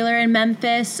popular in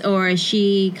Memphis, or is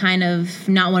she kind of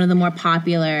not one of the more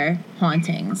popular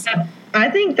hauntings? I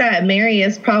think that Mary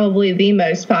is probably the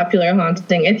most popular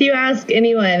haunting. If you ask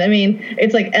anyone,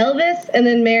 it's like Elvis and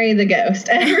then Mary the ghost.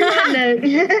 Everyone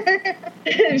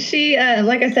knows. She,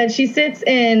 like I said, she sits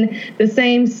in the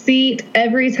same seat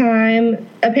every time,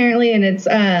 apparently, and it's,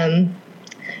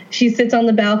 she sits on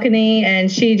the balcony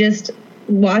and she just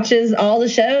watches all the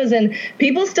shows, and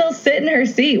people still sit in her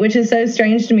seat, which is so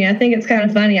strange to me. I think it's kind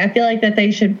of funny. I feel like that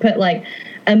they should put like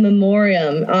a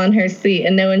memoriam on her seat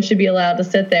and no one should be allowed to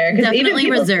sit there, because even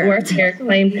people who work there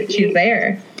claim that she's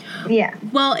there. Yeah.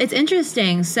 Well, it's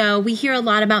interesting. So we hear a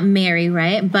lot about Mary,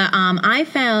 right? But I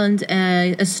found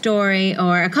a story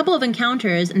or a couple of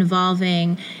encounters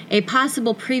involving a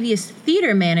possible previous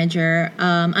theater manager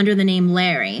under the name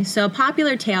Larry. So a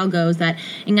popular tale goes that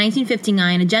in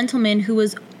 1959, a gentleman who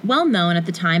was well known at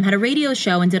the time, had a radio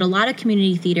show and did a lot of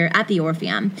community theater at the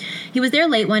Orpheum. He was there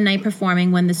late one night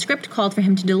performing when the script called for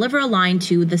him to deliver a line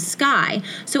to the sky.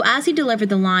 So as he delivered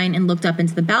the line and looked up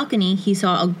into the balcony, he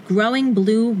saw a growing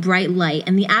blue bright light,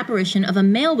 and the apparition of a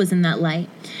male was in that light.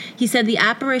 He said the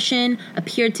apparition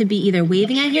appeared to be either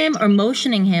waving at him or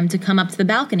motioning him to come up to the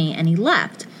balcony, and he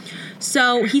left.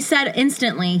 So he said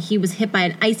instantly he was hit by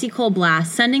an icy cold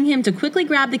blast, sending him to quickly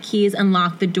grab the keys and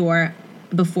lock the door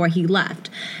before he left.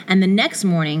 And the next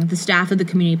morning, the staff of the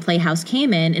community playhouse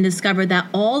came in and discovered that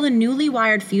all the newly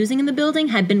wired fusing in the building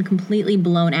had been completely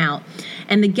blown out.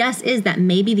 And the guess is that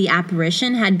maybe the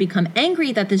apparition had become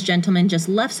angry that this gentleman just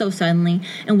left so suddenly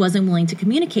and wasn't willing to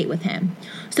communicate with him.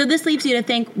 So this leaves you to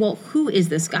think, well, who is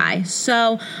this guy?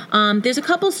 So there's a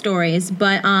couple stories,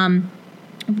 but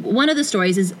one of the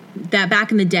stories is that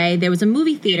back in the day, there was a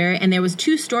movie theater and there was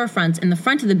 2 storefronts in the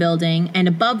front of the building, and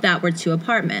above that were 2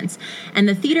 apartments. And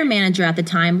the theater manager at the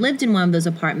time lived in one of those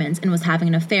apartments and was having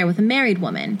an affair with a married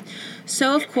woman.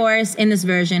 So, of course, in this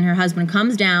version, her husband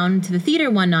comes down to the theater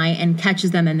one night and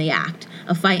catches them in the act.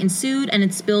 A fight ensued and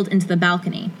it spilled into the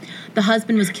balcony. The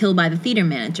husband was killed by the theater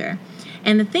manager.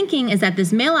 And the thinking is that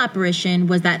this male apparition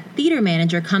was that theater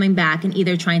manager coming back and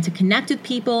either trying to connect with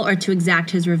people or to exact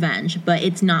his revenge, but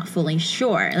it's not fully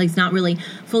sure. Like, it's not really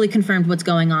fully confirmed what's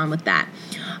going on with that.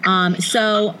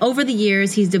 So over the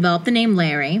years, he's developed the name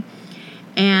Larry.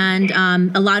 And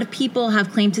a lot of people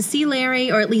have claimed to see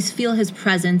Larry or at least feel his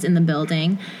presence in the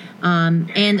building.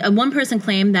 And one person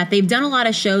claimed that they've done a lot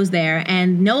of shows there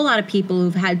and know a lot of people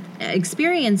who've had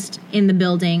experienced in the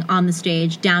building on the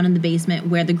stage down in the basement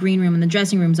where the green room and the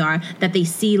dressing rooms are, that they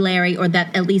see Larry or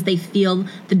that at least they feel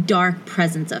the dark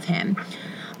presence of him.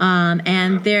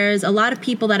 And there's a lot of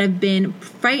people that have been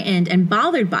frightened and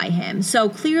bothered by him. So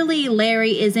clearly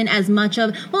Larry isn't as much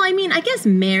of, well, I mean, I guess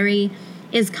Mary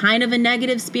is kind of a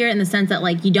negative spirit in the sense that,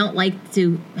 like, you don't like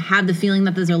to have the feeling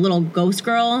that there's a little ghost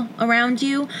girl around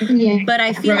you. Yeah. But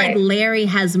I feel like Larry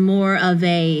has more of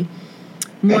a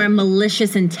more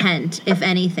malicious intent, if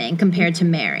anything, compared to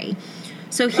Mary.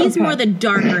 So he's more the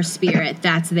darker spirit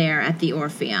that's there at the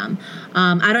Orpheum.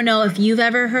 I don't know if you've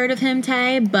ever heard of him,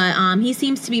 Tay, but he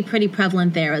seems to be pretty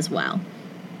prevalent there as well.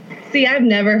 See, I've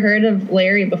never heard of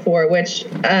Larry before, which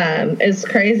is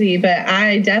crazy, but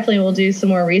I definitely will do some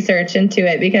more research into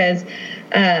it because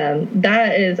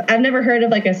I've never heard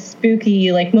of like a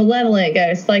spooky, like malevolent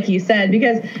ghost, like you said,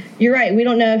 because you're right. We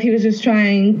don't know if he was just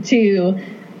trying to,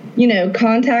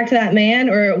 contact that man,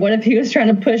 or what if he was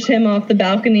trying to push him off the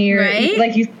balcony, or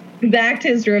like you exact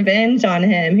his revenge on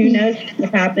him. Who knows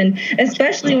what happened,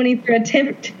 especially when he threw a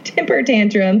temper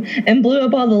tantrum and blew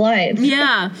up all the lights.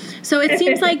 Yeah. So it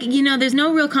seems like, there's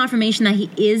no real confirmation that he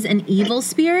is an evil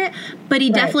spirit, but he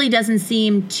definitely doesn't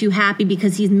seem too happy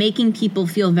because he's making people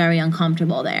feel very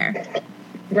uncomfortable there.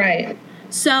 Right.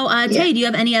 So, Tay, do you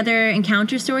have any other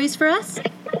encounter stories for us?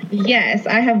 Yes,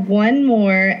 I have one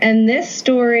more, and this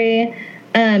story,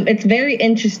 it's very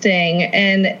interesting,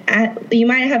 and you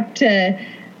might have to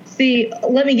see,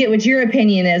 let me get what your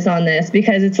opinion is on this,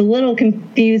 because it's a little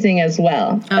confusing as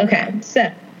well. Okay,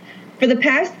 so for the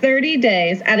past 30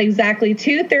 days at exactly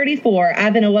 2:34,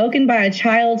 I've been awoken by a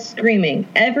child screaming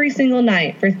every single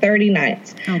night for 30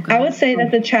 nights. I would say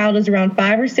that the child is around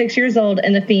 5 or 6 years old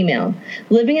and a female.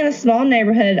 Living in a small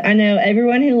neighborhood, I know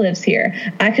everyone who lives here.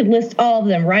 I could list all of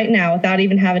them right now without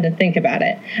even having to think about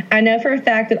it. I know for a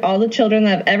fact that all the children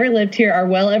that have ever lived here are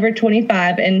well over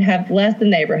 25 and have left the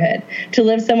neighborhood to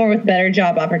live somewhere with better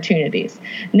job opportunities.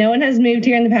 No one has moved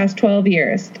here in the past 12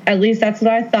 years. At least that's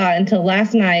what I thought until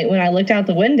last night when I looked out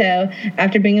the window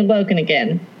after being awoken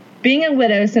again. Being a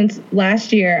widow since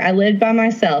last year, I lived by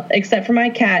myself, except for my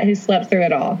cat who slept through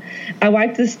it all. I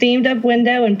wiped the steamed-up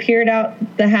window and peered out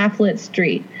the half-lit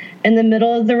street. In the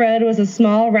middle of the road was a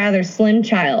small, rather slim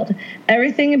child.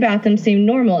 Everything about them seemed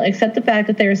normal, except the fact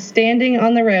that they were standing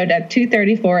on the road at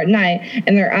 2:34 at night,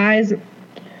 and their eyes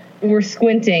were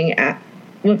squinting at...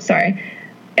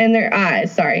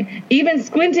 Even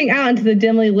squinting out into the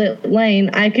dimly lit lane,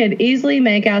 I could easily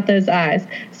make out those eyes,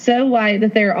 so white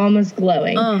that they were almost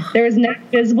glowing. There was no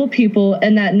visible pupil,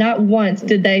 and that not once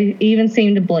did they even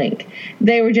seem to blink.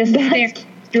 They were just staring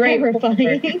straight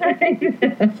forward.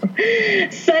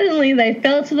 Suddenly, they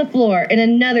fell to the floor, and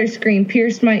another scream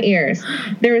pierced my ears.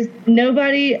 There was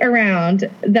nobody around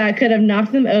that could have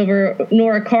knocked them over,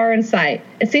 nor a car in sight.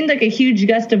 It seemed like a huge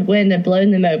gust of wind had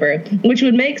blown them over, which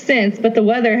would make sense, but the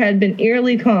weather had been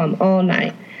eerily calm all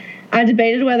night. I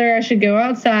debated whether I should go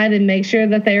outside and make sure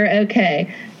that they were okay,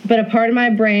 but a part of my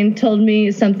brain told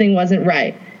me something wasn't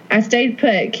right. I stayed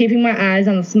put, keeping my eyes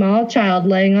on the small child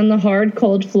laying on the hard,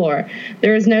 cold floor.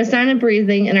 There was no sign of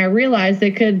breathing, and I realized they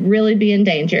could really be in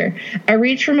danger. I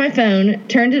reached for my phone,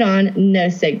 turned it on, no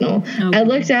signal. I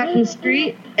looked out in the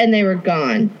street, and they were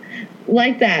gone.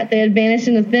 Like that, they had vanished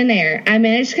into thin air. I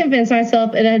managed to convince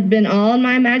myself it had been all in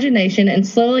my imagination and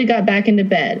slowly got back into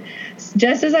bed.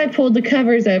 Just as I pulled the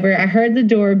covers over, I heard the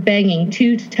door banging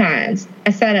 2 times.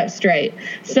 I sat up straight.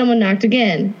 Someone knocked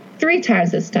again. 3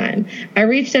 times this time. I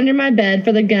reached under my bed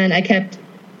for the gun I kept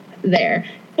there.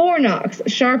 4 knocks,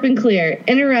 sharp and clear,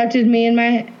 interrupted me in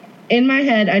In my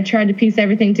head, I tried to piece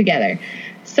everything together.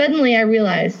 Suddenly, I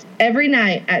realized every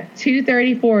night at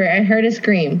 2:34, I heard a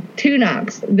scream. 2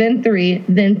 knocks, then 3,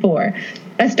 then 4.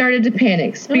 I started to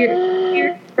panic,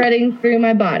 fear spreading through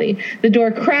my body. The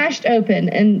door crashed open,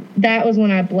 and that was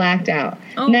when I blacked out.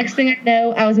 Oh. Next thing I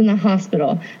know, I was in the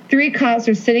hospital. 3 cops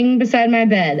were sitting beside my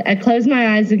bed. I closed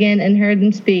my eyes again and heard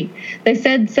them speak. They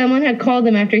said someone had called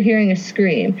them after hearing a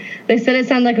scream. They said it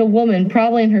sounded like a woman,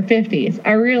 probably in her 50s.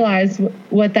 I realized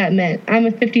what that meant. I'm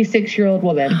a 56-year-old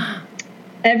woman.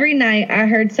 Every night, I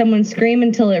heard someone scream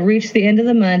until it reached the end of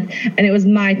the month, and it was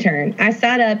my turn. I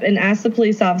sat up and asked the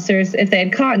police officers if they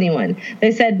had caught anyone.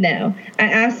 They said no. I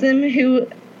asked them who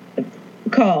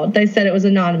called. They said it was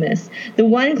anonymous. The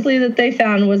one clue that they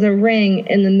found was a ring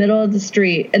in the middle of the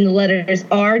street and the letters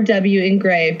RW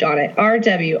engraved on it.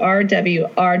 RW,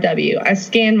 RW, RW. I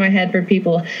scanned my head for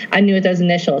people I knew with those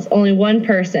initials. Only one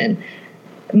person.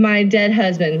 My dead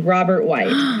husband, Robert White.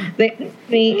 They asked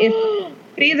me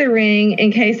if the ring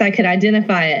in case I could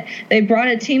identify it. They brought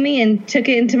it to me and took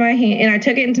it into my hand, and I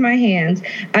took it into my hands.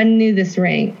 I knew this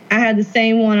ring. I had the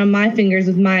same one on my fingers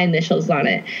with my initials on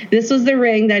it. This was the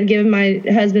ring that I'd given my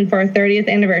husband for our 30th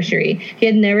anniversary. He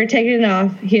had never taken it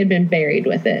off. He had been buried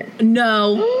with it.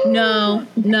 No.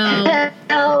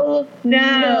 Hell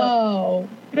no.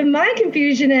 But my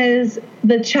confusion is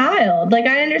the child. Like,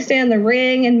 I understand the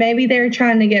ring, and maybe they were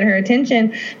trying to get her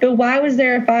attention, but why was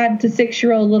there a 5 to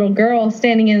 6-year-old little girl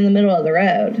standing in the middle of the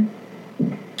road?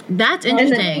 That's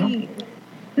interesting.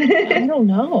 I don't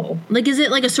know. Like, is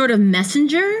it like a sort of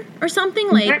messenger or something?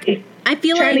 Like, right. I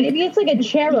feel like maybe it's like a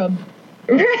cherub.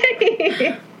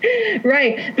 Right.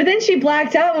 Right. But then she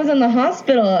blacked out and was in the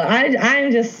hospital.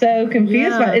 I'm just so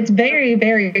confused by it. It's very,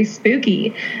 very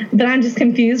spooky. But I'm just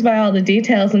confused by all the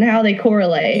details and how they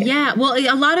correlate. Yeah. Well,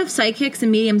 a lot of psychics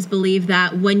and mediums believe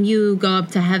that when you go up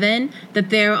to heaven,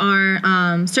 that there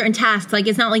are certain tasks. Like,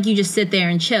 it's not like you just sit there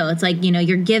and chill. It's like, you know,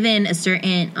 you're given a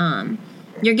certain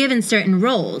you're given certain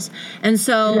roles. And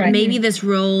so maybe this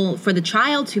role for the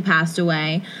child who passed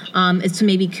away is to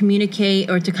maybe communicate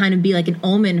or to kind of be like an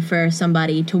omen for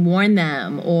somebody to warn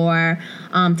them, or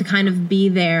to kind of be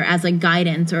there as like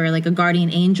guidance or like a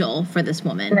guardian angel for this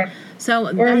woman. Right. So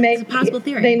or that's a possible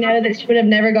theory. They know that she would have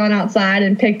never gone outside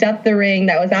and picked up the ring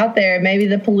that was out there. Maybe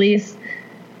the police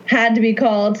had to be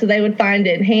called so they would find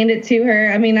it and hand it to her.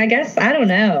 I mean, I guess, I don't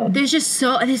know. This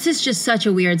is just such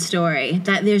a weird story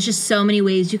that there's just so many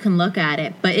ways you can look at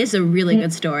it, but it's a really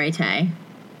good story, Tay.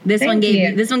 This one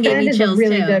gave me chills too. That is a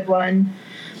really good one.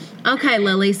 Okay,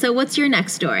 Lily, so what's your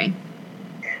next story?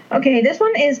 Okay, this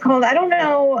one is called, I don't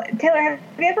know, Taylor, have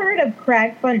you ever heard of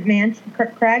Cragfront Mansion?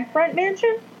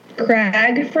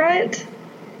 Cragfront?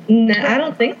 No, I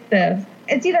don't think so.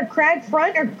 It's either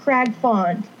Cragfront or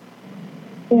Cragfont.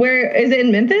 Where is it,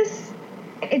 in Memphis?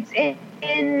 It's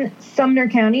in Sumner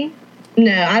County.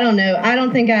 No, I don't know. I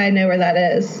don't think I know where that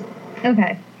is.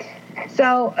 Okay.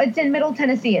 So it's in Middle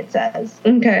Tennessee, it says.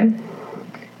 Okay.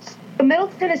 So Middle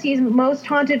Tennessee's most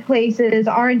haunted places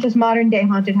aren't just modern-day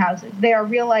haunted houses. They are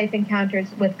real-life encounters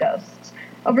with ghosts.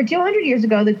 Over 200 years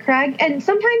ago, the Crag... And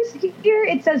sometimes here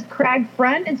it says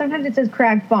Cragfront, and sometimes it says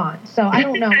Cragfont. So I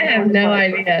don't know. I have no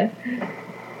idea.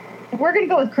 We're going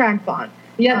to go with Cragfont.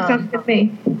 Yeah, sounds good to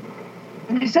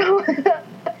me. So,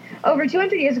 over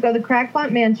 200 years ago, the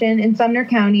Cragfont Mansion in Sumner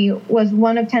County was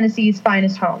one of Tennessee's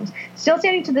finest homes. Still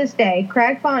standing to this day,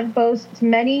 Cragfont boasts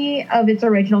many of its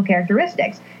original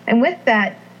characteristics, and with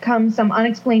that comes some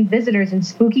unexplained visitors and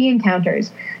spooky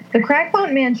encounters. The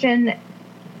Cragfont Mansion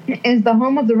is the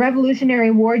home of the Revolutionary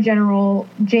War General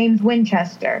James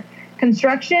Winchester.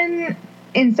 Construction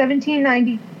in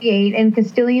 1798 in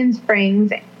Castilian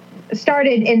Springs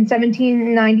started in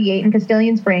 1798 in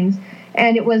Castilian Springs,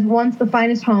 and it was once the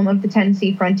finest home of the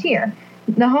Tennessee frontier.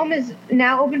 The home is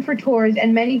now open for tours,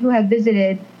 and many who have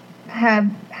visited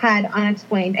have had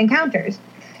unexplained encounters.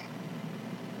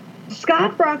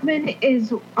 Scott Brockman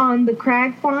is on the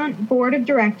Cragfont board of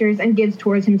directors and gives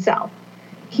tours himself.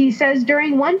 He says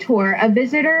during one tour, a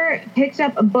visitor picked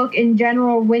up a book in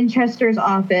General Winchester's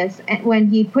office, and when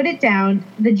he put it down,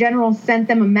 the general sent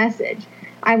them a message.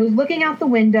 I was looking out the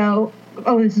window.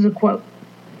 Oh, this is a quote.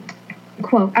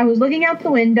 I was looking out the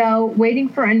window, waiting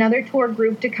for another tour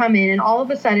group to come in, and all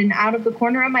of a sudden, out of the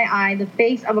corner of my eye, the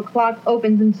face of a clock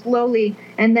opens and slowly,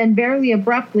 and then very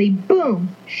abruptly,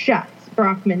 boom, shuts,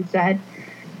 Brockman said.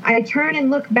 I turned and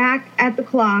looked back at the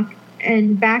clock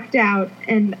and backed out,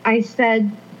 and I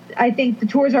said, I think the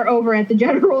tours are over at the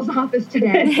general's office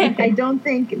today. I don't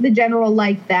think the general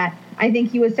liked that. I think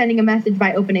he was sending a message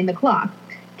by opening the clock.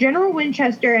 General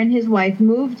Winchester and his wife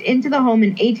moved into the home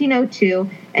in 1802,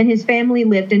 and his family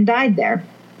lived and died there.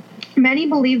 Many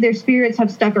believe their spirits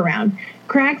have stuck around.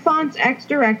 Cragfont's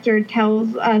ex-director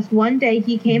tells us one day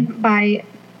he came by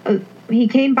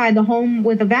the home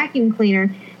with a vacuum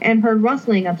cleaner and heard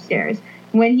rustling upstairs.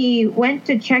 When he went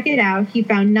to check it out, he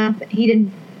found nothing. He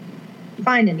didn't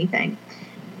find anything.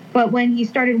 But when he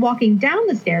started walking down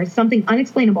the stairs, something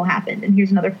unexplainable happened. And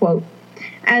here's another quote.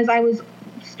 As I was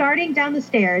starting down the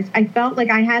stairs, I felt like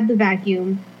I had the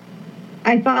vacuum.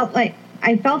 I felt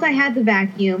I had the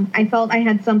vacuum. I felt I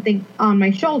had something on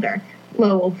my shoulder,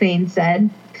 Lowell Fain said.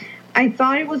 I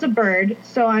thought it was a bird,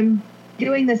 so I'm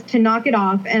doing this to knock it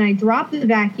off, and I dropped the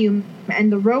vacuum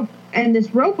and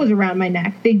this rope was around my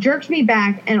neck. They jerked me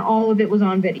back, and all of it was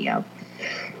on video.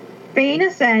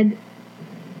 Faina said,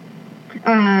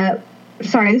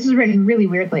 sorry, this is written really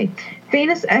weirdly.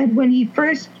 Faina said when he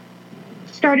first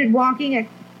started working at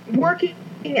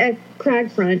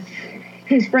Cragfront,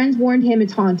 his friends warned him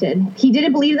it's haunted. He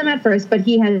didn't believe them at first, but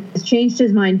he has changed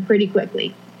his mind pretty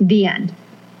quickly. The end.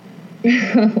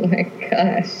 Oh my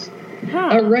gosh. Huh.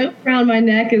 A rope around my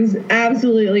neck is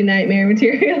absolutely nightmare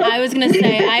material. I was going to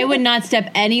say, I would not step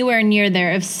anywhere near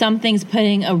there if something's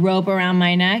putting a rope around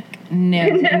my neck.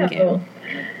 No, thank you.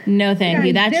 No, thank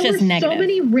you. That's just negative. There were so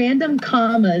many random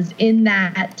commas in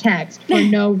that text for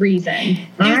no reason.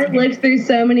 I looked through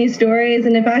so many stories,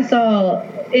 and if I saw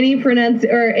any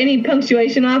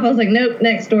punctuation off, I was like, nope,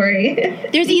 next story.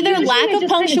 There's either lack of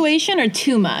punctuation or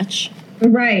too much.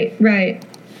 Right.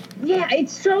 Yeah,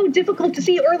 it's so difficult to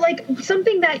see, or like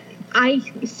something that I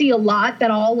see a lot that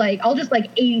I'll just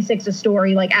 86 a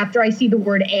story after I see the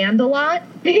word and a lot.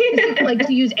 People like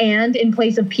to use and in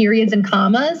place of periods and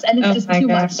commas, and it's just too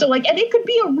much. So and it could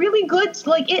be a really good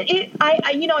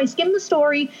I skim the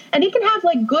story, and it can have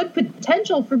good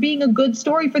potential for being a good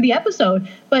story for the episode.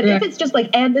 But if it's just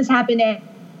and this happened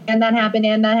and that happened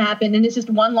and that happened, and it's just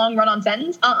one long run-on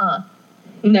sentence,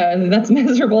 No, that's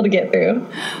miserable to get through.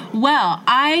 Well,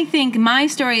 I think my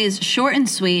story is short and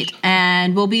sweet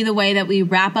and will be the way that we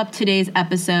wrap up today's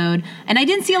episode. And I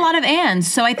didn't see a lot of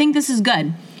ands, so I think this is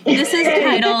good. This is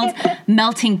titled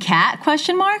Melting Cat, ?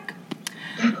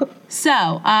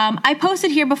 So, I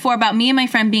posted here before about me and my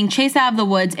friend being chased out of the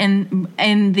woods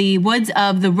in the woods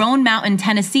of the Roan Mountain,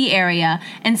 Tennessee area,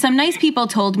 and some nice people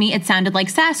told me it sounded like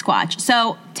Sasquatch.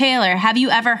 So, Taylor, have you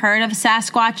ever heard of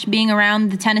Sasquatch being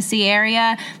around the Tennessee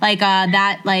area,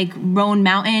 Roan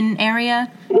Mountain area?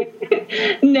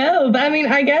 No, but I mean,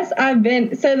 I guess I've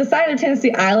been. So the side of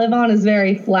Tennessee I live on is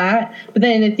very flat, but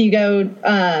then if you go,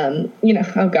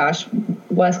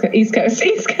 East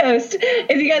Coast.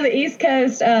 If you go to the East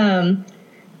Coast,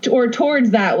 or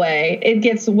towards that way, it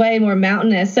gets way more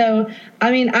mountainous. So,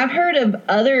 I mean, I've heard of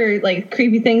other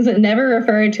creepy things that never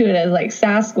refer to it as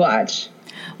Sasquatch.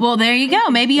 Well, there you go.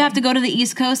 Maybe you have to go to the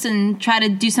East Coast and try to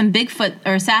do some Bigfoot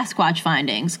or Sasquatch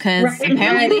findings, because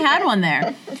apparently they had one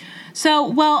there. So,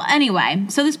 well, anyway,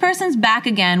 so this person's back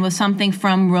again with something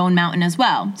from Roan Mountain as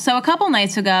well. So a couple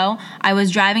nights ago, I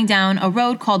was driving down a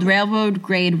road called Railroad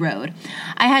Grade Road.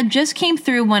 I had just came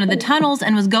through one of the tunnels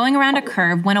and was going around a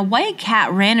curve when a white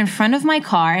cat ran in front of my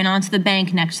car and onto the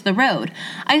bank next to the road.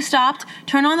 I stopped,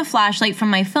 turned on the flashlight from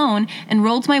my phone, and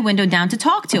rolled my window down to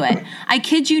talk to it. I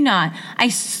kid you not.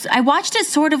 I watched it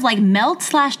sort of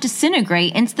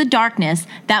melt/disintegrate into the darkness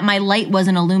that my light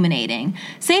wasn't illuminating.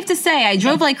 Safe to say, I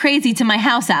drove like crazy to my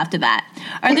house after that.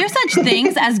 Are there such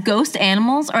things as ghost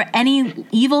animals or any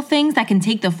evil things that can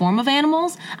take the form of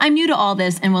animals? I'm new to all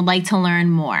this and would like to learn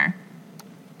more.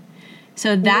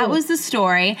 So that was the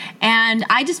story, and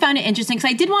I just found it interesting because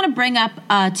I did want to bring up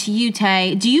to you,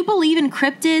 Tay, do you believe in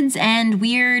cryptids and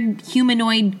weird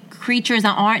humanoid creatures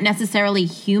that aren't necessarily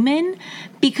human?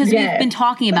 Because we've been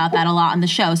talking about that a lot on the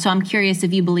show, so I'm curious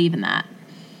if you believe in that.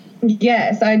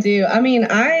 Yes, I do. I mean,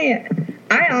 I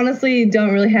honestly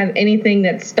don't really have anything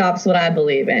that stops what I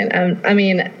believe in.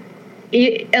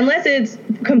 Unless it's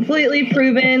completely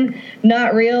proven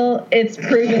not real, it's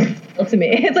proven to me.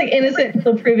 It's innocent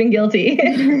until proven guilty.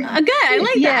 Good. I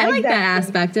like that. I like that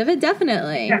aspect of it,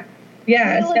 definitely.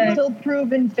 Yeah. Real until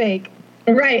proven fake.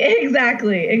 Right.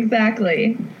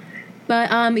 Exactly. But,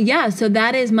 so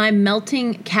that is my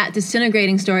melting cat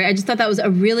disintegrating story. I just thought that was a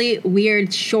really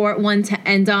weird, short one to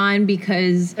end on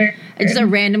because it's just a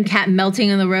random cat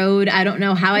melting on the road. I don't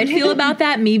know how I'd feel about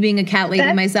that, me being a cat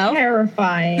lady myself.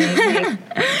 Terrifying. In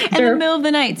the middle of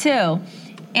the night, too.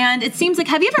 And it seems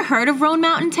have you ever heard of Roan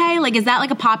Mountain, Tay? Is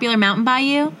that a popular mountain by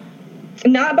you?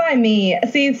 Not by me.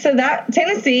 See, so that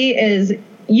Tennessee is...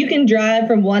 You can drive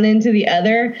from one end to the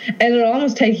other, and it'll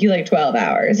almost take you 12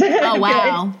 hours. Oh,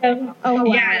 wow.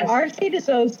 Yes. Our state is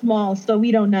so small, so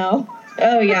we don't know.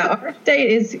 Oh yeah, our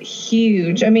state is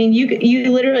huge. I mean,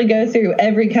 you literally go through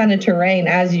every kind of terrain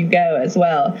as you go as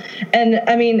well. And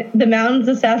I mean, the mountains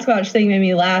of Sasquatch thing made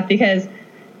me laugh because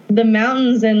the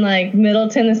mountains in like Middle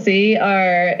Tennessee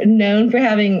are known for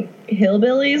having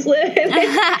hillbillies live in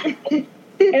it.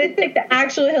 And it's like the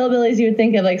actual hillbillies you would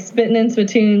think of, like spitting in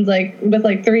spittoons, like with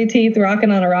like 3 teeth, rocking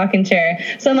on a rocking chair.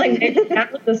 So I'm like, maybe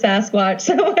that was the Sasquatch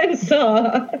someone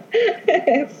saw.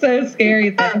 It's so scary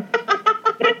though.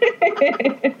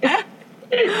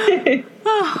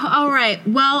 All right.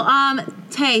 Well,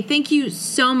 Tay, thank you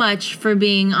so much for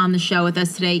being on the show with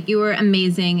us today. You were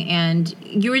amazing, and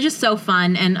you were just so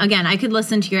fun. And again, I could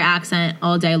listen to your accent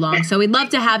all day long. So we'd love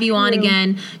to have you on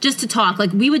again just to talk.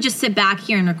 Like, we would just sit back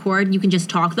here and record. You can just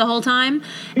talk the whole time,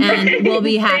 and we'll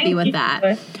be happy with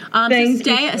that. So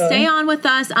stay on with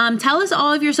us. Tell us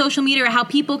all of your social media, or how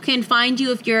people can find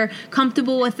you if you're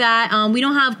comfortable with that. We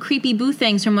don't have creepy boo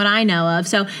things from what I know of.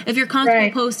 So if you're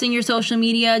comfortable posting your social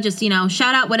media, just,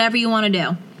 shout out whatever you want to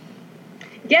do.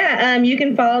 Yeah, you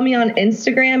can follow me on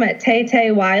Instagram at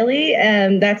Tay Wiley.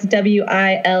 That's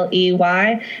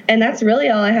Wiley. And that's really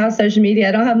all I have social media.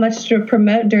 I don't have much to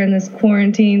promote during this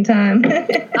quarantine time.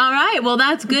 All right. Well,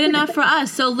 that's good enough for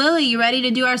us. So, Lily, you ready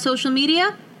to do our social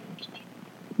media?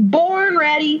 Born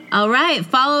ready. All right.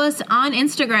 Follow us on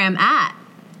Instagram at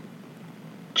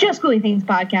Just Cooley Things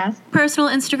Podcast. Personal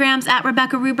Instagrams at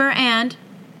Rebecca Ruber and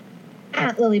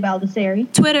at Lily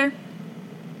Baldessari. Twitter.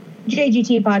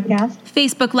 JGT Podcast.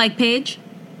 Facebook like page.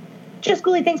 Just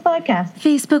Cooley Things Podcast.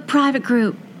 Facebook private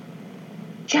group.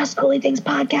 Just Cooley Things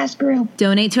Podcast group.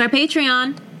 Donate to our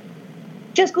Patreon.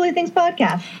 Just Cooley Things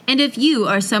Podcast. And if you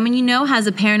or someone you know has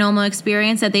a paranormal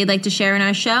experience that they'd like to share in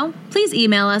our show, please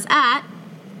email us at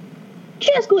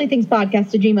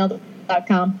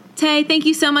justcooleythingspodcast@gmail.com. Tay, thank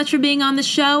you so much for being on the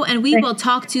show, and we will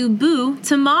talk to Boo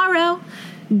tomorrow.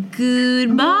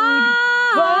 Goodbye.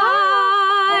 Bye.